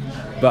came,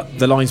 but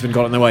the linesman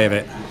got in the way of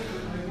it.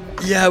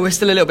 Yeah, we're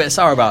still a little bit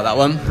sour about that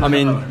one. I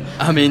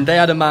mean, they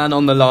had a man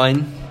on the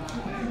line,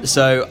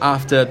 so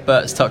after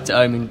Burt's tucked it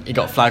home and he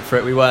got flagged for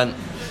it, we weren't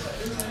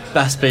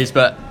best pleased,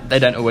 but they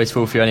don't always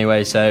fall for you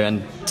anyway. So,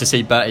 and to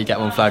see Bertie get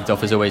one flagged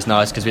off is always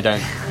nice because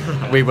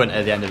we wouldn't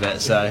at the end of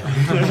it. So,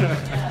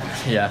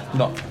 yeah,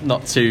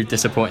 not too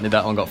disappointed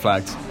that one got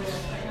flagged.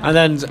 And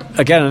then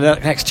again, the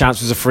next chance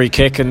was a free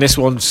kick, and this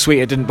one,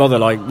 Sweeter didn't bother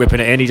whipping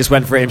it in. He just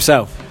went for it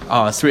himself.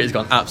 Oh, Sweeter's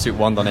got an absolute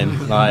wand on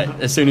him.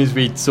 As soon as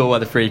we saw where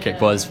the free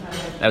kick was,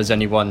 there was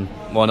only one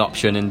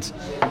option, and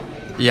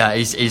yeah,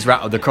 he's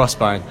rattled the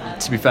crossbar.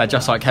 To be fair,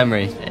 just like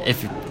Henry,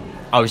 if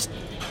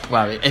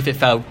it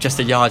fell just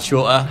a yard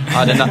shorter,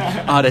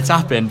 I'd have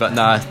tap in, but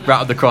nah,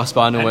 rattled the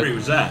crossbar. And Henry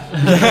was there.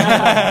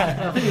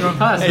 I think you were on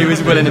pass. He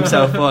was willing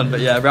himself on, but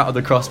yeah, rattled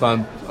the crossbar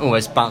and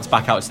almost bounced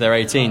back out to their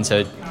 18,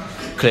 so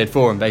cleared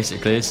for him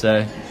basically. So.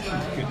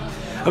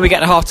 And we get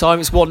to half time,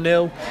 it's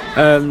 1-0.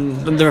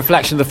 And the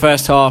reflection of the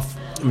first half,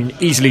 I mean,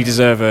 easily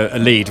deserve a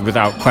lead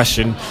without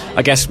question.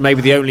 I guess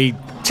maybe the only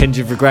tinge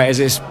of regret is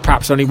it's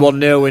perhaps only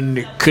 1-0 and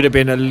it could have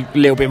been a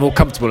little bit more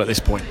comfortable at this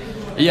point.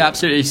 Yeah,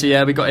 absolutely. So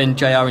yeah, we got in.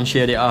 JR and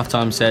Sheardy at half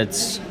time said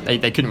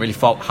they couldn't really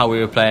fault how we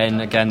were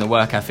playing. Again, the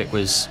work ethic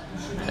was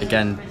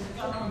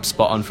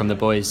spot on from the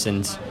boys,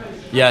 and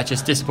yeah,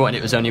 just disappointed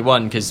it was only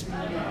one, because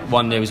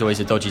 1-0 was always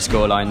a dodgy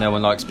scoreline. No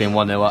one likes being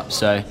 1-0 up,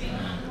 so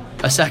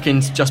a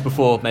second just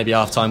before maybe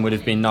half time would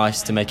have been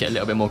nice to make it a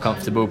little bit more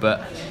comfortable,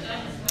 but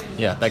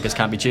yeah, beggars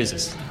can't be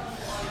choosers.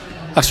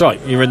 That's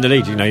right, you're in the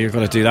lead, you've got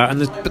to do that.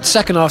 But the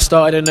second half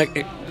started and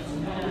it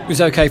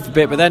was okay for a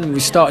bit, but then we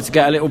started to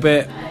get a little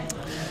bit,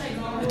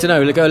 go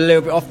a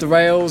little bit off the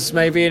rails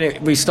maybe,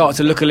 and we started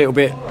to look a little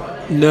bit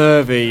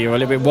nervy or a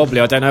little bit wobbly,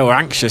 I don't know, or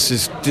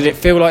anxious. Did it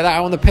feel like that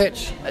out on the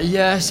pitch?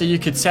 Yeah, so you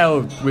could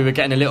tell we were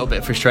getting a little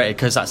bit frustrated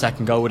because that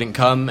second goal wouldn't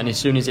come, and as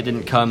soon as it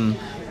didn't come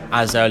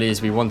as early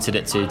as we wanted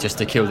it to, just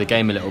to kill the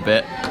game a little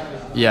bit,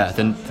 yeah,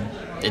 then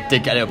it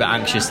did get a little bit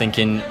anxious,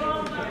 thinking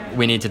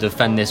we need to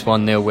defend this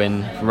 1-0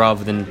 win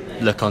rather than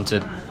look on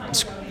to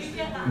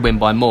win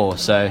by more.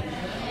 So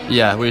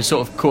yeah, we were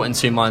sort of caught in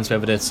two minds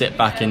whether to sit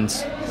back and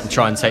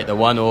try and take the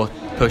one or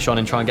push on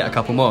and try and get a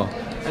couple more.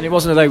 And it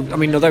wasn't, although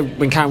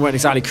Wincanton weren't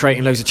exactly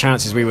creating loads of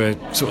chances, we were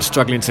sort of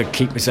struggling to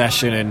keep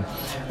possession, and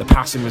the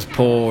passing was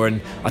poor,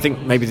 and I think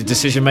maybe the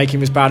decision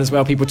making was bad as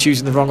well, people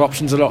choosing the wrong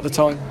options a lot of the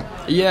time.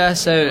 Yeah,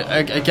 so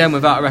again,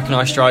 without a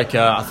recognised striker,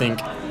 I think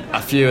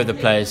a few of the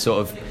players sort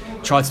of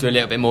tried to do a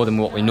little bit more than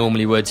what we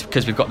normally would,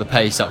 because we've got the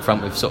pace up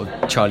front with sort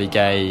of Charlie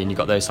Gay, and you've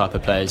got those type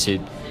of players who,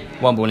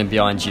 one ball in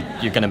behind, you're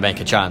going to make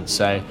a chance.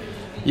 So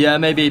yeah,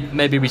 maybe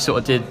we sort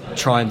of did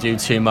try and do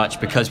too much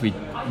because we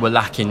were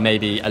lacking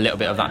maybe a little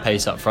bit of that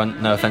pace up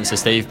front. No offence to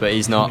Steve, but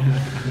he's not.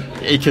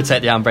 He could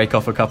take the handbrake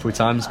off a couple of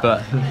times,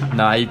 but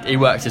no, he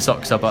worked his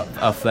socks up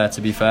there,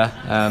 to be fair.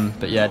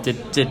 But yeah, did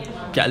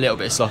get a little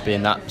bit sloppy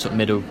in that sort of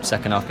middle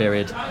second half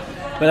period.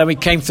 But then we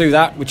came through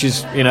that, which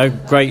is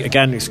great.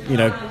 Again, it's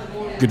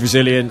good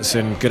resilience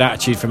and good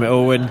attitude from it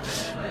all. And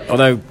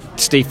although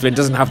Steve Flynn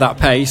doesn't have that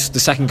pace, the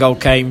second goal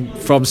came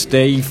from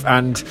Steve,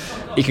 and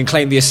he can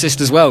claim the assist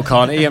as well,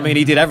 can't he? I mean,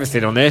 he did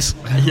everything on this.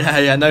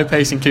 Yeah, no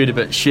pace included,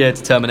 but sheer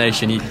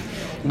determination. He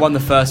won the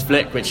first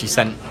flick, which he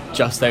sent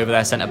just over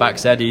their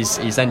centre-back's head.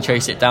 He's then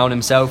chased it down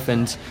himself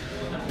and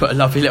put a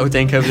lovely little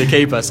dink over the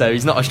keeper. So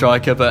he's not a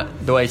striker,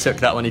 but the way he took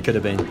that one, he could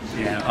have been.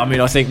 Yeah, I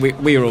mean, I think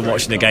we were all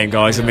watching the game,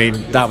 guys. I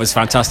mean, that was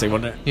fantastic,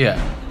 wasn't it?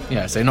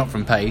 Yeah, so not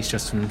from pace,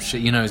 just from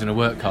shit he's going to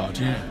work hard.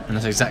 Yeah. And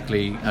that's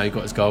exactly how he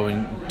got his goal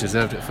and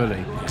deserved it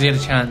fully. Because he had a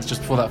chance just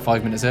before that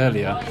 5 minutes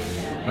earlier,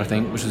 I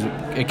think,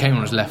 it came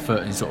on his left foot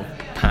and he sort of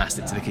passed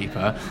it to the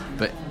keeper.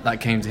 But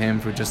that came to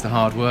him for just the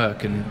hard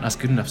work, and that's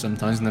good enough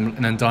sometimes. And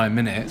then dying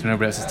minutes, when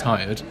everybody else is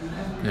tired,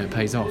 it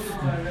pays off.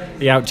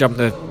 He outjumped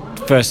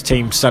the first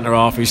team centre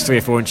half, who's 3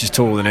 or 4 inches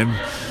taller than him,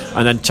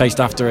 and then chased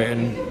after it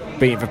and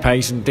beat it for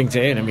pace and dinked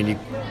it in. I mean,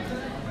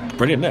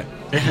 brilliant, isn't it?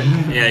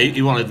 Yeah,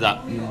 he wanted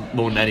that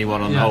more than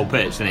anyone on the whole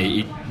pitch, and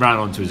he ran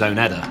onto his own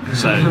header.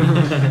 So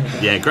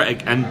yeah,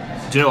 great. And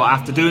do you know what?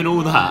 After doing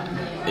all that,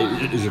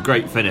 it was a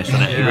great finish.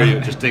 Wasn't it? It really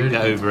just dinked it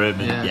over him.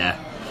 And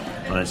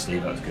honestly,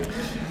 that was good.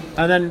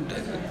 And then,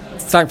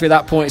 thankfully, at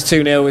that point it's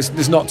 2-0.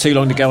 There's not too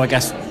long to go. I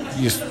guess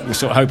we're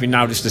sort of hoping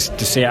now just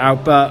to see it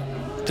out, but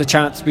the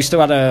chance, we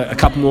still had a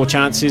couple more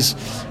chances.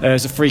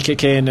 There's a free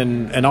kick in,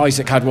 and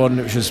Isaac had one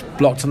which was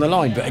blocked on the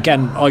line. But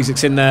again,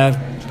 Isaac's in there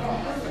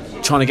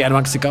trying to get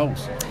amongst the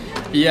goals.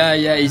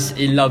 Yeah,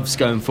 he loves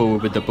going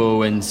forward with the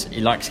ball, and he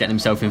likes getting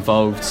himself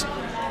involved.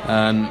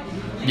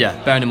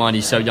 Bearing in mind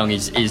he's so young,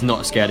 he's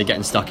not scared of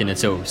getting stuck in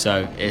at all.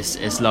 So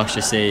it's lush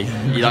to see.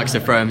 He likes to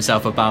throw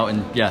himself about,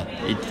 and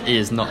he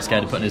is not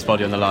scared of putting his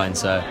body on the line.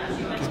 So.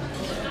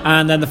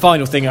 And then the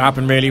final thing that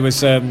happened really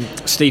was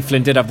Steve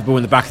Flynn did have the ball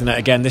in the back of the net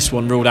again. This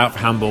one ruled out for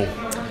handball.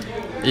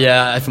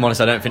 Yeah, if I'm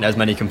honest, I don't think there's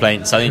many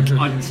complaints. I think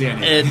I didn't see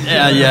any.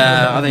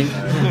 I think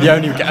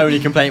the only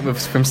complaint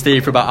was from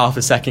Steve for about half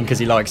a second because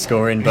he likes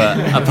scoring. But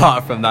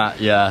apart from that,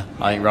 yeah,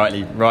 I think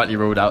rightly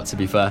ruled out. To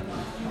be fair.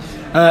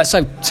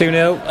 So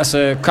 2-0. That's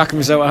a cracking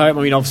result at home.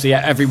 I mean, obviously,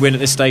 every win at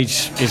this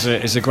stage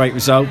is a great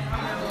result.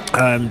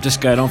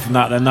 Just going on from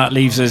that, then that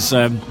leaves us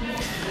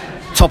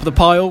top of the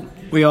pile.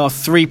 We are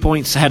 3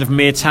 points ahead of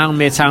Meartown.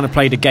 Meartown have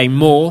played a game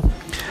more,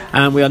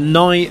 and we are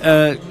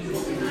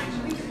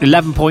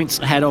 11 points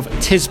ahead of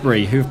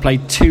Tisbury, who have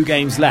played 2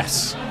 games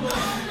less.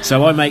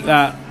 So I make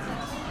that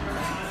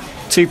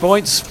 2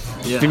 points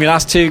from your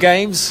last 2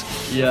 games.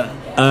 Yeah.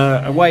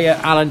 Away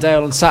at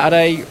Allendale on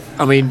Saturday.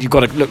 I mean, you've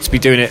got to look to be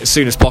doing it as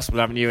soon as possible,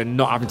 haven't you, and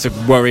not having to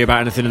worry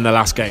about anything in the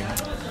last game.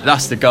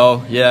 That's the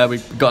goal. Yeah,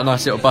 we've got a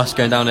nice little bus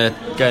going down to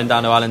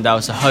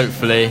Allendale, so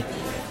hopefully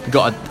we've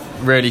got a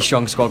really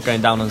strong squad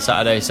going down on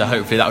Saturday, so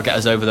hopefully that'll get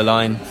us over the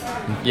line.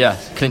 Yeah,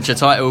 clinch a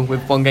title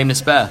with 1 game to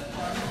spare.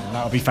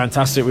 That'll be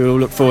fantastic. We all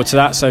look forward to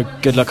that, so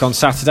good luck on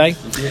Saturday.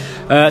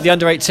 The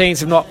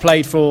under-18s have not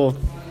played for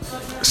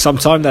some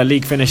time. Their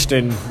league finished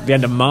in the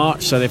end of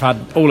March, so they've had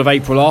all of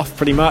April off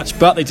pretty much,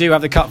 but they do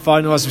have the cup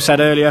final, as we said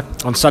earlier,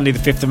 on Sunday the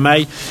 5th of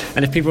May,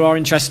 and if people are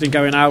interested in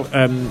going out,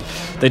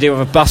 they do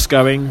have a bus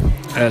going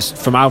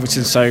from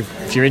Alverton, so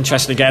if you're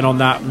interested in getting on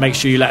that, make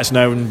sure you let us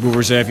know and we'll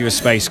reserve you a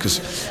space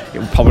because it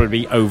will probably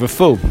be over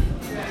full.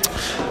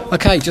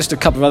 Okay, just a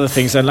couple of other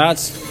things then,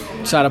 lads.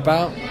 Chat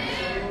about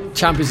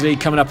Champions League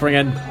coming up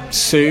again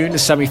soon, the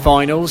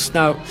semi-finals.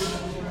 Now,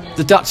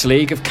 the Dutch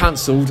League have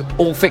cancelled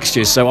all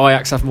fixtures, so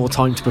Ajax have more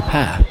time to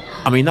prepare.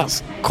 I mean,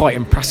 that's quite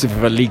impressive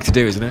of a league to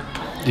do, isn't it?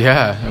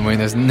 Yeah, I mean,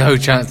 there's no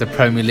chance the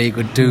Premier League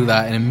would do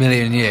that in a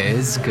million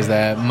years because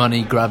they're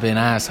money-grabbing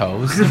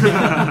assholes.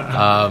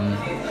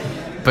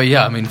 But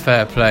yeah, I mean,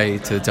 fair play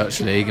to the Dutch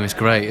League, and it's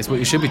great. It's what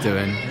you should be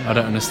doing. I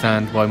don't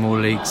understand why more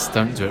leagues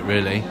don't do it,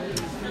 really.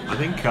 I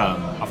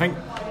think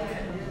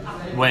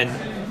when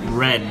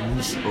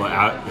Rennes, or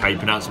how you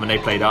pronounce it, when they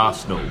played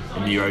Arsenal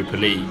in the Europa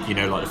League, you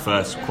know, like the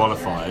first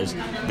qualifiers,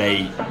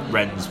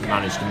 Rennes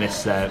managed to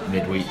miss their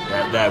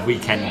their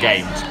weekend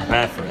game to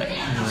prepare for it.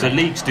 So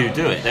leagues do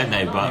it, don't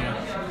they? But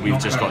we've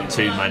just got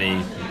too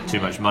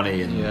much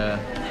money, and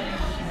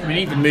I mean,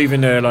 even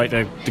moving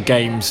the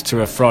games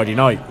to a Friday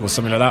night or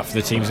something like that for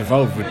the teams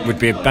involved would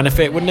be a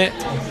benefit, wouldn't it?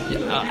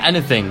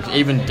 Anything,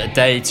 even a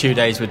day, 2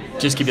 days would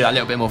just give you that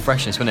little bit more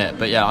freshness, wouldn't it?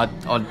 But yeah,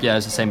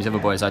 it's the same as the other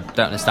boys. I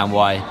don't understand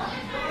why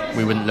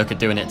we wouldn't look at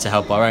doing it to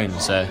help our own.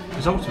 So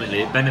because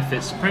ultimately it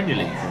benefits the Premier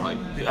League, right?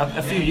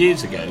 A few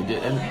years ago,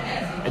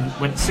 and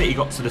when City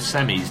got to the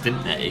semis,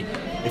 didn't they?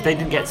 If they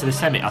didn't get to the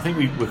semi, I think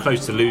we were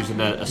close to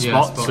losing a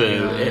spot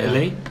to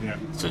Italy. Yeah.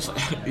 So it's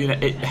like,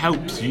 it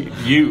helps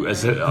you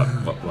as a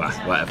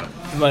whatever.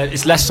 Well,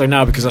 it's less so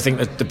now because I think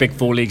that the big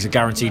 4 leagues are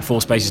guaranteed 4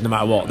 spaces no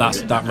matter what.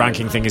 That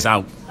ranking thing is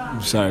out.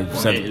 So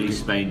Italy,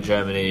 Spain,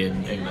 Germany,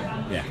 and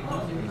England. Yeah.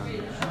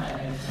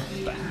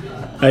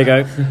 There you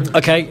go.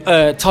 Okay,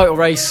 title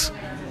race.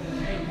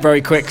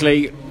 Very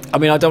quickly. I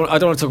mean, I don't want to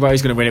talk about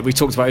who's going to win it. We've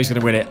talked about who's going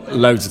to win it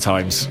loads of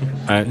times,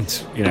 and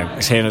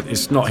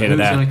it's not here to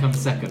there. Who's going to come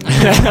second?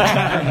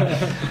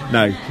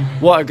 No.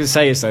 What I'm going to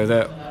say is though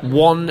that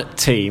one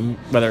team,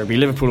 whether it be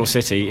Liverpool or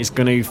City, is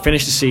going to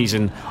finish the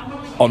season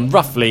on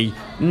roughly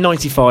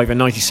 95 and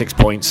 96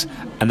 points,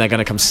 and they're going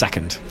to come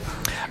second,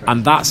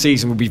 and that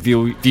season will be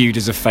viewed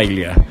as a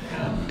failure.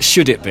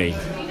 Should it be?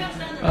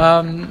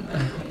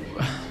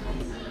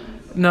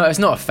 No, it's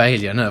not a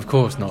failure. No, of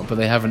course not. But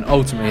they haven't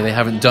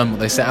done what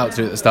they set out to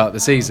do at the start of the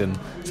season.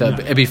 So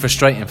it'd be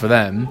frustrating for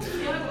them.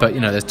 But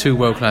there's 2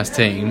 world-class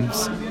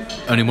teams.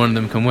 Only one of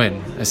them can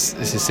win. It's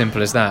as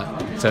simple as that.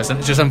 So it's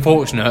just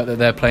unfortunate that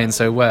they're playing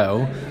so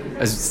well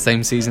as the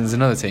same season as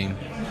another team.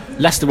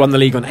 Leicester won the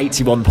league on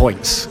 81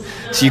 points.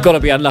 So you've got to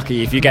be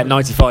unlucky if you get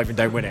 95 and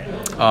don't win it.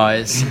 Oh,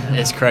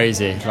 it's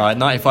crazy. Like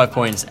 95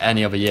 points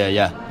any other year,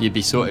 you'd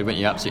be sorted,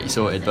 wouldn't you? Absolutely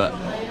sorted, but.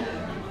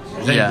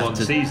 It's only one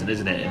season,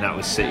 isn't it? And that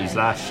was City's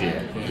last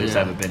year. There's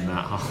ever been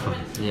that hard.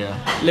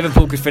 Yeah.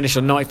 Liverpool could finish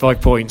on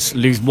 95 points,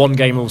 lose 1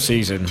 game all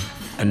season,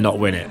 and not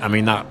win it. I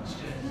mean, that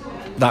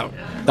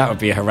would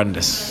be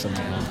horrendous.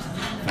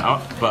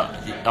 But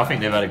I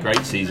think they've had a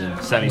great season.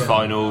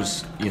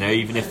 Semi-finals.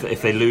 Even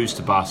if they lose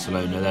to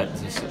Barcelona,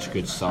 they're such a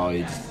good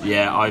side.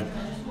 I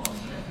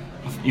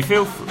do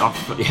feel for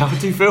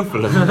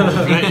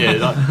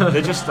Liverpool.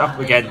 They're just up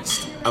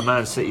against a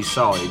Man City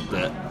side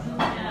that,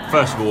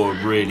 first of all,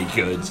 are really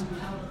good,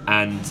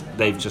 and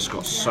they've just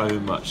got so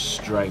much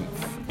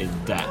strength in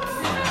depth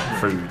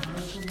through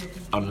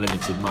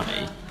unlimited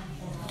money.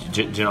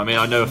 Do you know what I mean?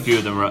 I know a few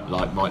of them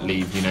might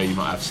leave. You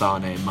might have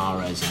Sane and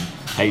Mahrez and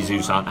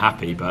Jesus aren't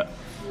happy, but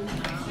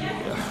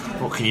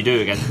what can you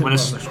do against when a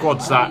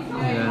squad's that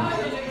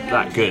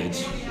good?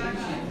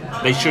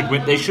 They should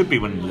win. They should be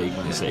winning the league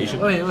when they say.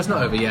 Oh yeah, it's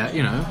not over yet.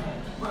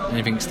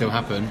 Anything can still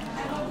happen.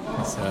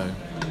 So.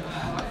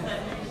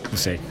 We'll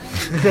see.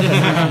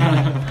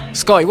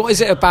 Sky, what is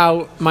it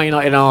about Man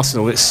United and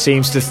Arsenal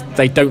that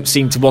they don't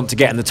seem to want to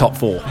get in the top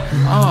 4?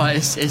 Oh,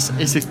 it's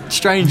a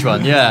strange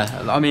one.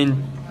 Yeah, I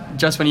mean,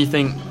 just when you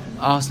think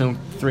Arsenal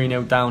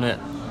 3-0 down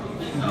at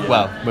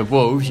well, with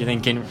Wolves, you're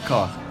thinking,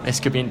 God, this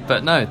could be.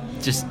 But no,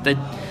 just they're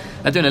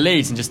doing a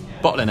Leeds and just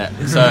bottling it.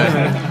 So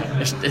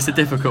it's a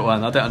difficult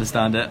one. I don't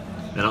understand it.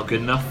 They're not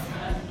good enough.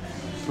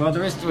 Well,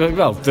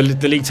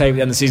 the league table at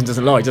the end of the season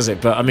doesn't lie, does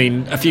it? But I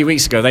mean, a few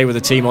weeks ago they were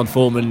the team on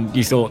form, and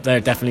you thought they're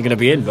definitely going to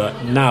be in.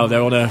 But now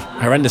they're on a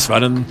horrendous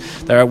run, and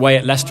they're away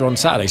at Leicester on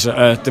Saturday,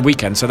 so the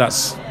weekend. So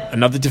that's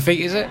another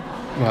defeat, is it?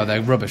 Well,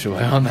 they're rubbish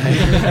away, aren't they?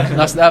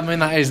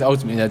 That is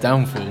ultimately their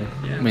downfall.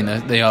 I mean,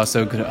 they are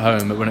so good at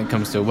home, but when it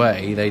comes to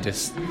away, they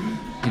just,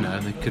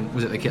 they couldn't.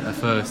 Was it they get their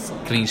first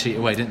clean sheet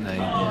away, didn't they,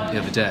 the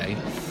other day?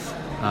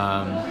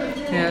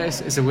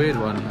 It's a weird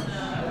one.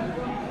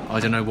 I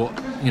don't know what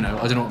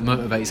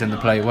motivates them to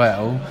play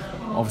well.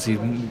 Obviously,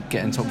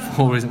 getting top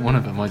 4 isn't one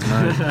of them. I don't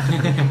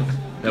know.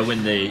 They'll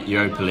win the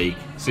Europa League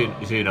soon.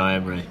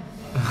 Emery.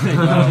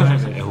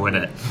 He'll win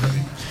it.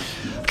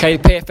 Okay,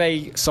 the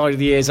PFA side of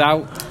the year's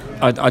out.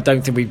 I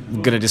don't think we're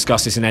going to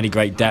discuss this in any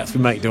great depth.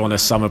 We might do on a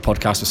summer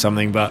podcast or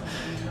something, but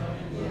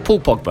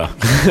Paul Pogba.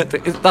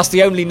 That's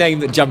the only name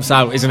that jumps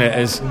out, isn't it?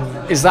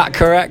 Is that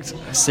correct?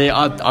 See,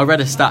 I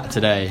read a stat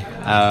today.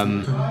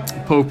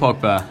 Paul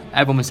Pogba,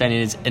 everyone was saying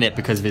he's in it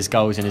because of his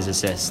goals and his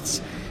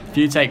assists. If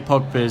you take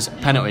Pogba's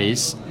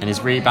penalties and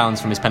his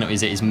rebounds from his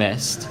penalties that he's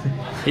missed,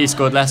 he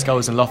scored less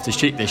goals than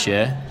Loftus-Cheek this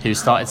year, who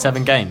started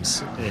 7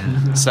 games.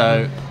 Yeah.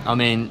 So, I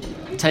mean,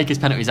 take his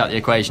penalties out of the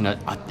equation,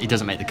 he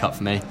doesn't make the cut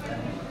for me.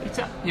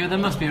 Yeah, there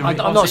must be. I'm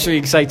not sure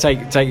you can say take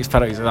his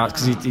penalties out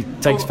because he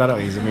takes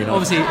penalties. I mean,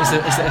 obviously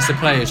it's the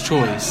player's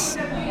choice,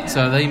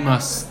 so they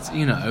must,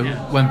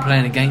 when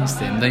playing against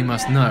him, they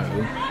must know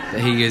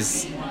that he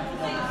is.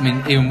 I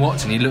mean, even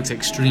watching, he looks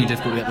extremely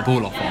difficult to get the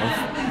ball off of,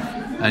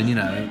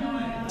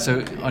 and so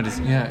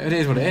it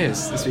is what it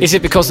is. Is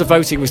it because the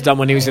voting was done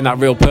when he was in that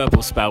real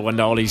purple spell when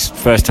Ollie's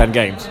first 10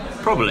 games?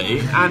 Probably,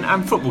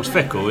 and football's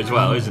fickle as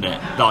well, isn't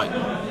it? Like,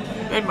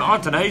 I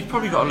don't know. He's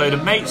probably got a load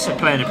of mates that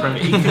play in the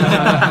Premier League.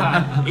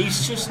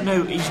 He's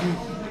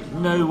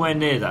nowhere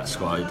near that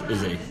squad,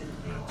 is he?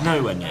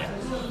 Nowhere near.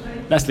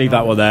 Let's leave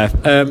that one there.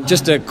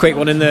 Just a quick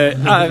one an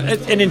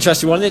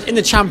interesting one in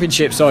the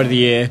Championship side of the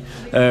year,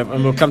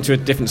 and we'll come to a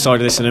different side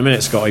of this in a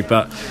minute, Scotty.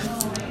 But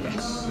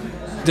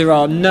there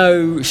are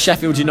no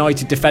Sheffield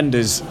United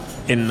defenders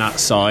in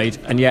that side,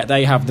 and yet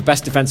they have the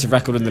best defensive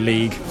record in the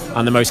league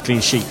and the most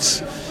clean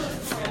sheets.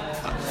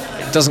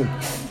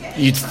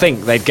 You'd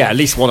think they'd get at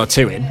least 1 or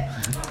 2 in.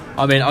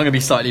 I mean, I'm going to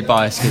be slightly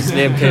biased because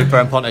Liam Cooper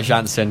and Pontus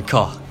Jansson,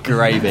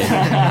 gravy.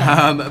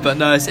 But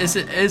no, it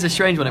is a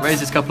strange one. It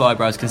raises a couple of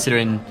eyebrows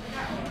considering,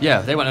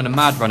 they went on a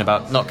mad run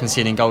about not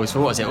conceding goals for,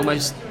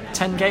 almost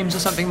 10 games or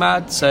something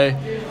mad. So,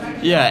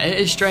 it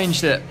is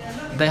strange that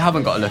they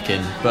haven't got a look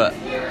in. But,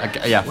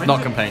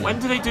 not complaining. When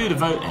do they do the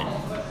voting?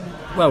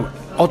 Well,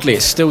 oddly,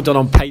 it's still done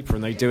on paper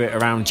and they do it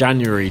around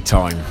January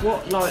time.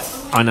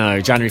 I know,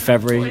 January,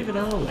 February. What even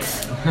are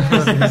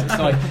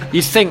they?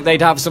 You'd think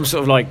they'd have some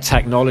sort of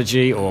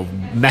technology or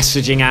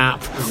messaging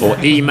app or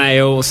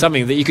email or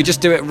something that you could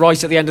just do it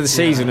right at the end of the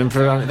season and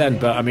put it on it then.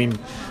 But I mean,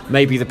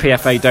 maybe the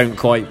PFA don't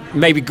quite.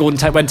 Maybe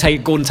when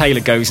Gordon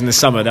Taylor goes in the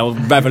summer, they'll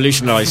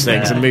revolutionise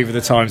things and move with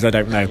the times. I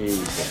don't know.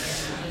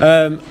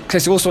 Okay,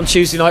 so also on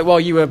Tuesday night, while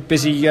you were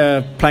busy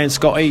playing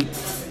Scotty,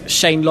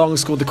 Shane Long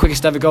scored the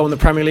quickest ever goal in the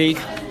Premier League.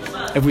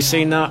 Have we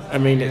seen that? I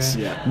mean, it's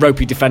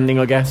ropey defending,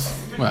 I guess.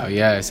 Well,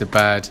 it's a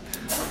bad.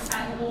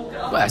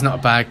 Well, it's not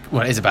a bad.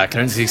 Well, it is a bad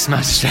clearance. He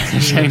smashed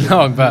Shane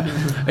Long, but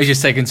he's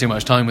just taken too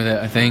much time with it,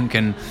 I think.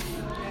 And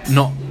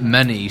not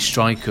many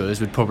strikers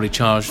would probably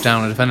charge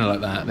down a defender like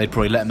that. They'd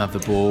probably let him have the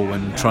ball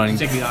and try and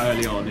particularly that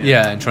early on.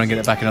 And try and get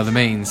it back in other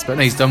means. But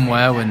no, he's done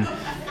well, and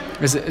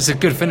it's a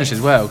good finish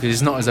as well because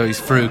it's not as though he's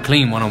through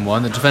clean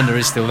 1-on-1. The defender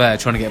is still there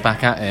trying to get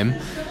back at him.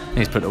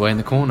 He's put it away in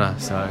the corner.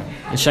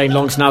 And Shane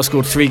Long's now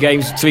scored 3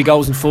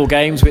 goals in 4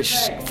 games, which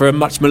for a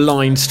much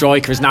maligned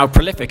striker is now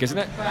prolific, isn't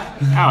it?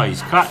 Oh,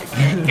 he's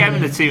get him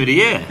in the team of the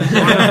year.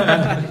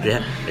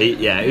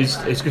 It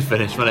was a good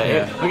finish, wasn't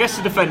it? I guess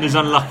the defender's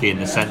unlucky in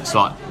the sense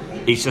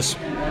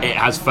it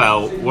has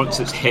fell once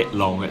it's hit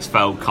Long, it's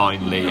fell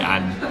kindly,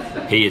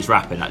 and he is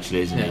rapid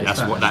actually, isn't he?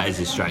 That is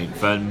his strength.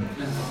 But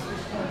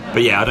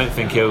I don't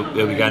think he'll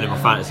be going to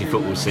my fantasy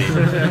football team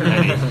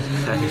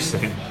any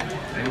soon.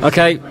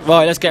 Okay,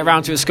 right, let's get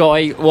around to it,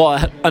 Scotty.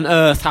 What on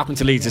earth happened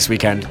to Leeds this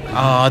weekend?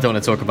 I don't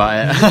want to talk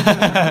about it.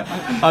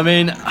 I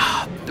mean,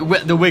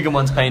 the Wigan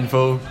one's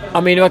painful. I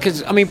mean,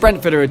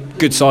 Brentford are a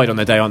good side on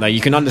their day, aren't they? You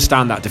can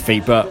understand that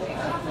defeat, but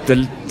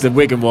the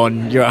Wigan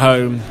one, you're at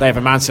home, they have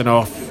a man sent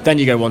off, then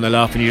you go 1-0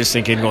 up, and you're just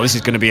thinking, well, this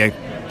is going to be a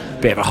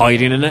bit of a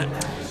hiding, isn't it?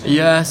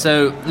 Yeah,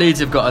 so Leeds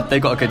they've got a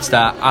good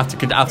start.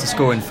 After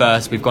scoring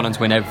first, we've gone on to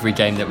win every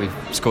game that we've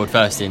scored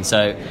first in.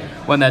 So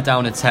when they're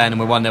down at 10 and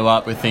we're 1-0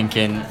 up, we're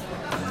thinking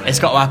it's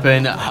got to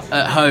happen.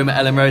 At home at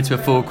Ellen Road to a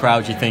full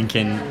crowd, you're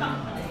thinking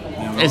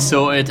it's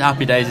sorted,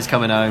 happy days is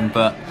coming home.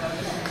 But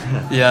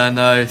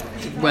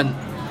went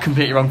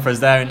completely wrong for us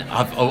there. And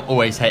I've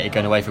always hated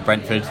going away for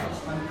Brentford.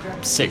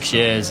 6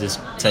 years has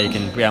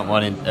taken, we haven't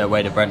won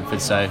away to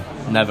Brentford, so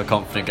never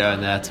confident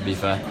going there, to be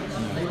fair.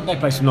 They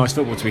play some nice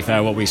football, to be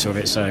fair, what we saw of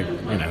it, so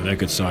they're a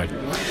good side.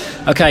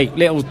 Okay,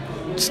 little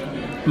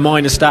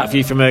minor stat for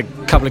you from a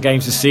couple of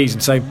games this season.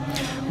 So,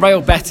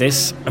 Real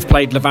Betis have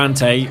played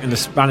Levante in the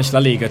Spanish La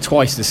Liga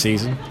twice this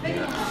season.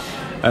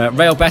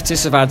 Real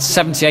Betis have had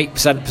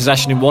 78%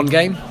 possession in one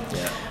game,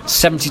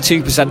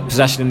 72%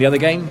 possession in the other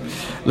game.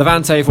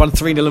 Levante have won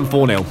 3-0 and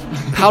 4-0.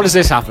 How does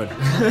this happen?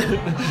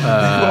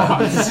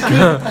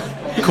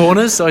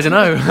 Corners? I don't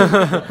know.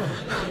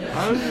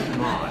 Oh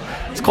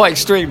my! It's quite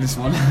extreme, this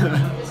one.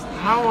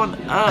 How on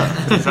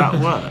earth does that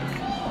work?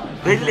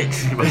 They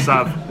literally must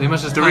have. They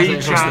must just 3 pass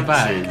it across the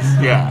chances.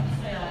 bag. Yeah.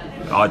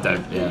 I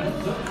don't. Yeah.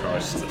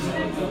 Christ.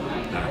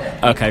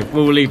 Okay,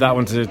 we'll leave that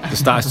one to the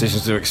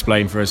statisticians to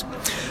explain for us.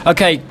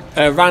 Okay,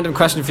 random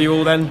question for you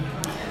all then.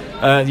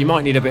 You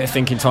might need a bit of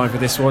thinking time for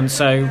this one.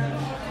 So,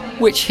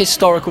 which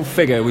historical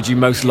figure would you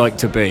most like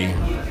to be?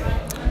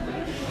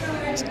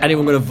 Is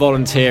anyone going to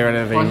volunteer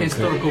anything? By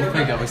historical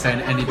figure, we're saying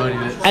anybody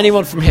that...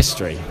 Anyone from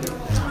history?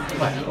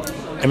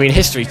 I mean,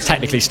 history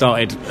technically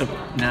started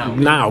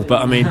now,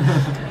 but I mean...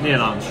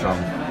 Neil Armstrong.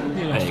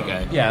 There you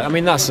go. Yeah, I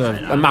mean, that's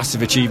a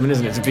massive achievement,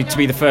 isn't it? To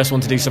be the first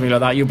one to do something like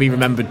that, you'll be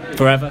remembered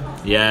forever.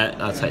 Yeah,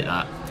 I'll take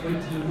that.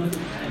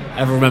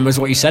 Everyone remembers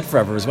what you said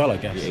forever as well, I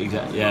guess. Yeah,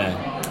 exactly.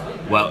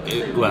 Yeah. Well,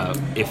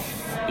 if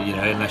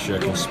unless you're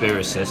a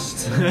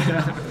conspiracist,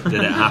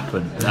 did it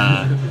happen?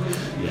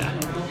 Yeah.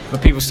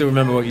 But people still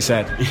remember what you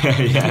said.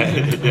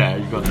 Yeah.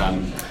 You got that.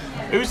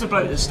 Who was the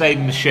bloke that stayed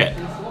in the ship?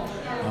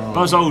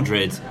 Buzz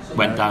Aldrin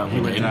went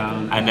down with him,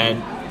 and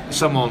then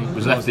someone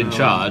was left in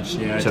charge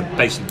to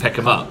basically pick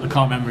him up. I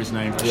can't remember his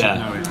name. But I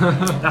should know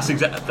it. That's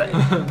exactly.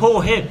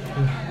 Poor him.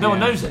 No one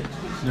knows it.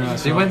 No,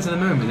 So he went to the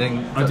moon, but then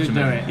I did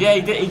know it. Yeah,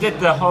 he did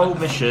the whole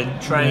mission,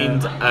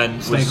 trained,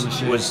 and Stayed on the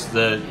ship. was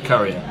the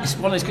courier. It's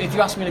one of those, if you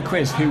ask me in a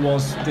quiz who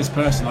was this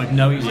person, I'd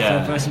know he was the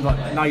third person,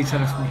 but now you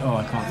tell us,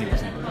 I can't think of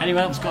his name.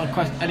 Anyone else got a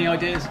question, any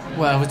ideas?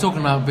 well, we're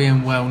talking about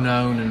being well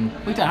known and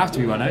We don't have to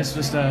be one, no, it's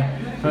just a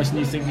person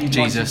you think you'd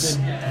Jesus.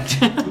 like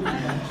to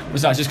be.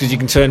 Was that just because you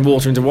can turn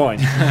water into wine?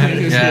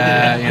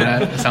 yeah,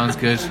 that sounds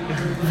good.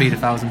 Feed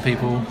 1,000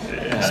 people,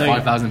 So-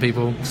 5,000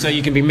 people. So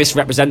you can be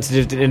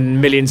misrepresented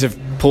in millions of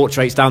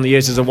portraits down the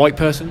years as a white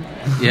person?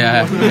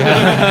 Yeah.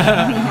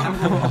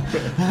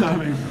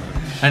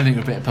 Anything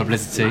with a bit of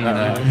publicity,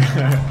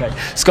 Okay.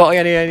 Scotty,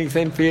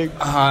 anything for you?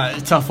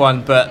 Tough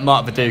one, but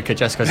Mark Viduka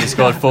just because he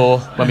scored 4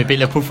 when we beat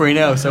Liverpool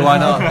 3-0, so why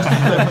not?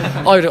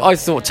 I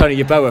thought Tony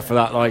Yeboah for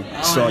that,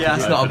 Yeah,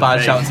 it's not a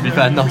bad shout, to be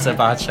fair, not a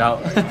bad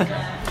shout.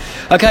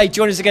 Okay,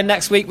 join us again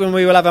next week when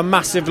we will have a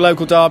massive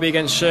local derby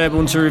against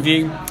Sherborne to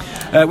review.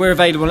 We're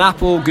available on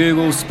Apple,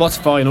 Google,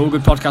 Spotify and all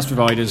good podcast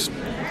providers.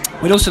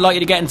 We'd also like you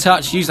to get in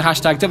touch, use the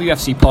hashtag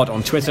WFCPod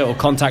on Twitter or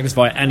contact us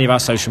via any of our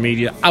social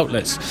media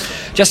outlets.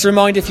 Just a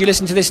reminder, if you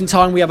listen to this in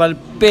time, we have a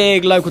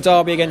big local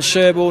derby against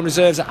Sherborne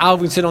Reserves at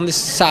Alvington on this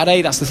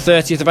Saturday. That's the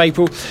 30th of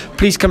April.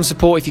 Please come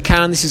support if you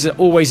can. This is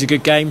always a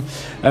good game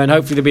and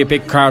hopefully there'll be a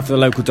big crowd for the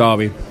local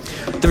derby.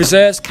 The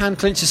Reserves can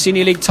clinch a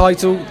Senior League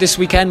title this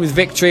weekend with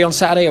victory on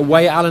Saturday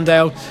away at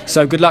Allendale.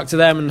 So good luck to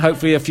them and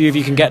hopefully a few of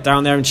you can get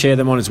down there and cheer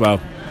them on as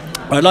well.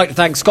 I'd like to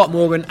thank Scott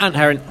Morgan and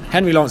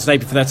Henry Lawrence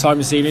Napier for their time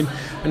this evening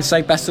and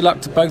say best of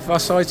luck to both of our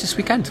sides this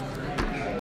weekend.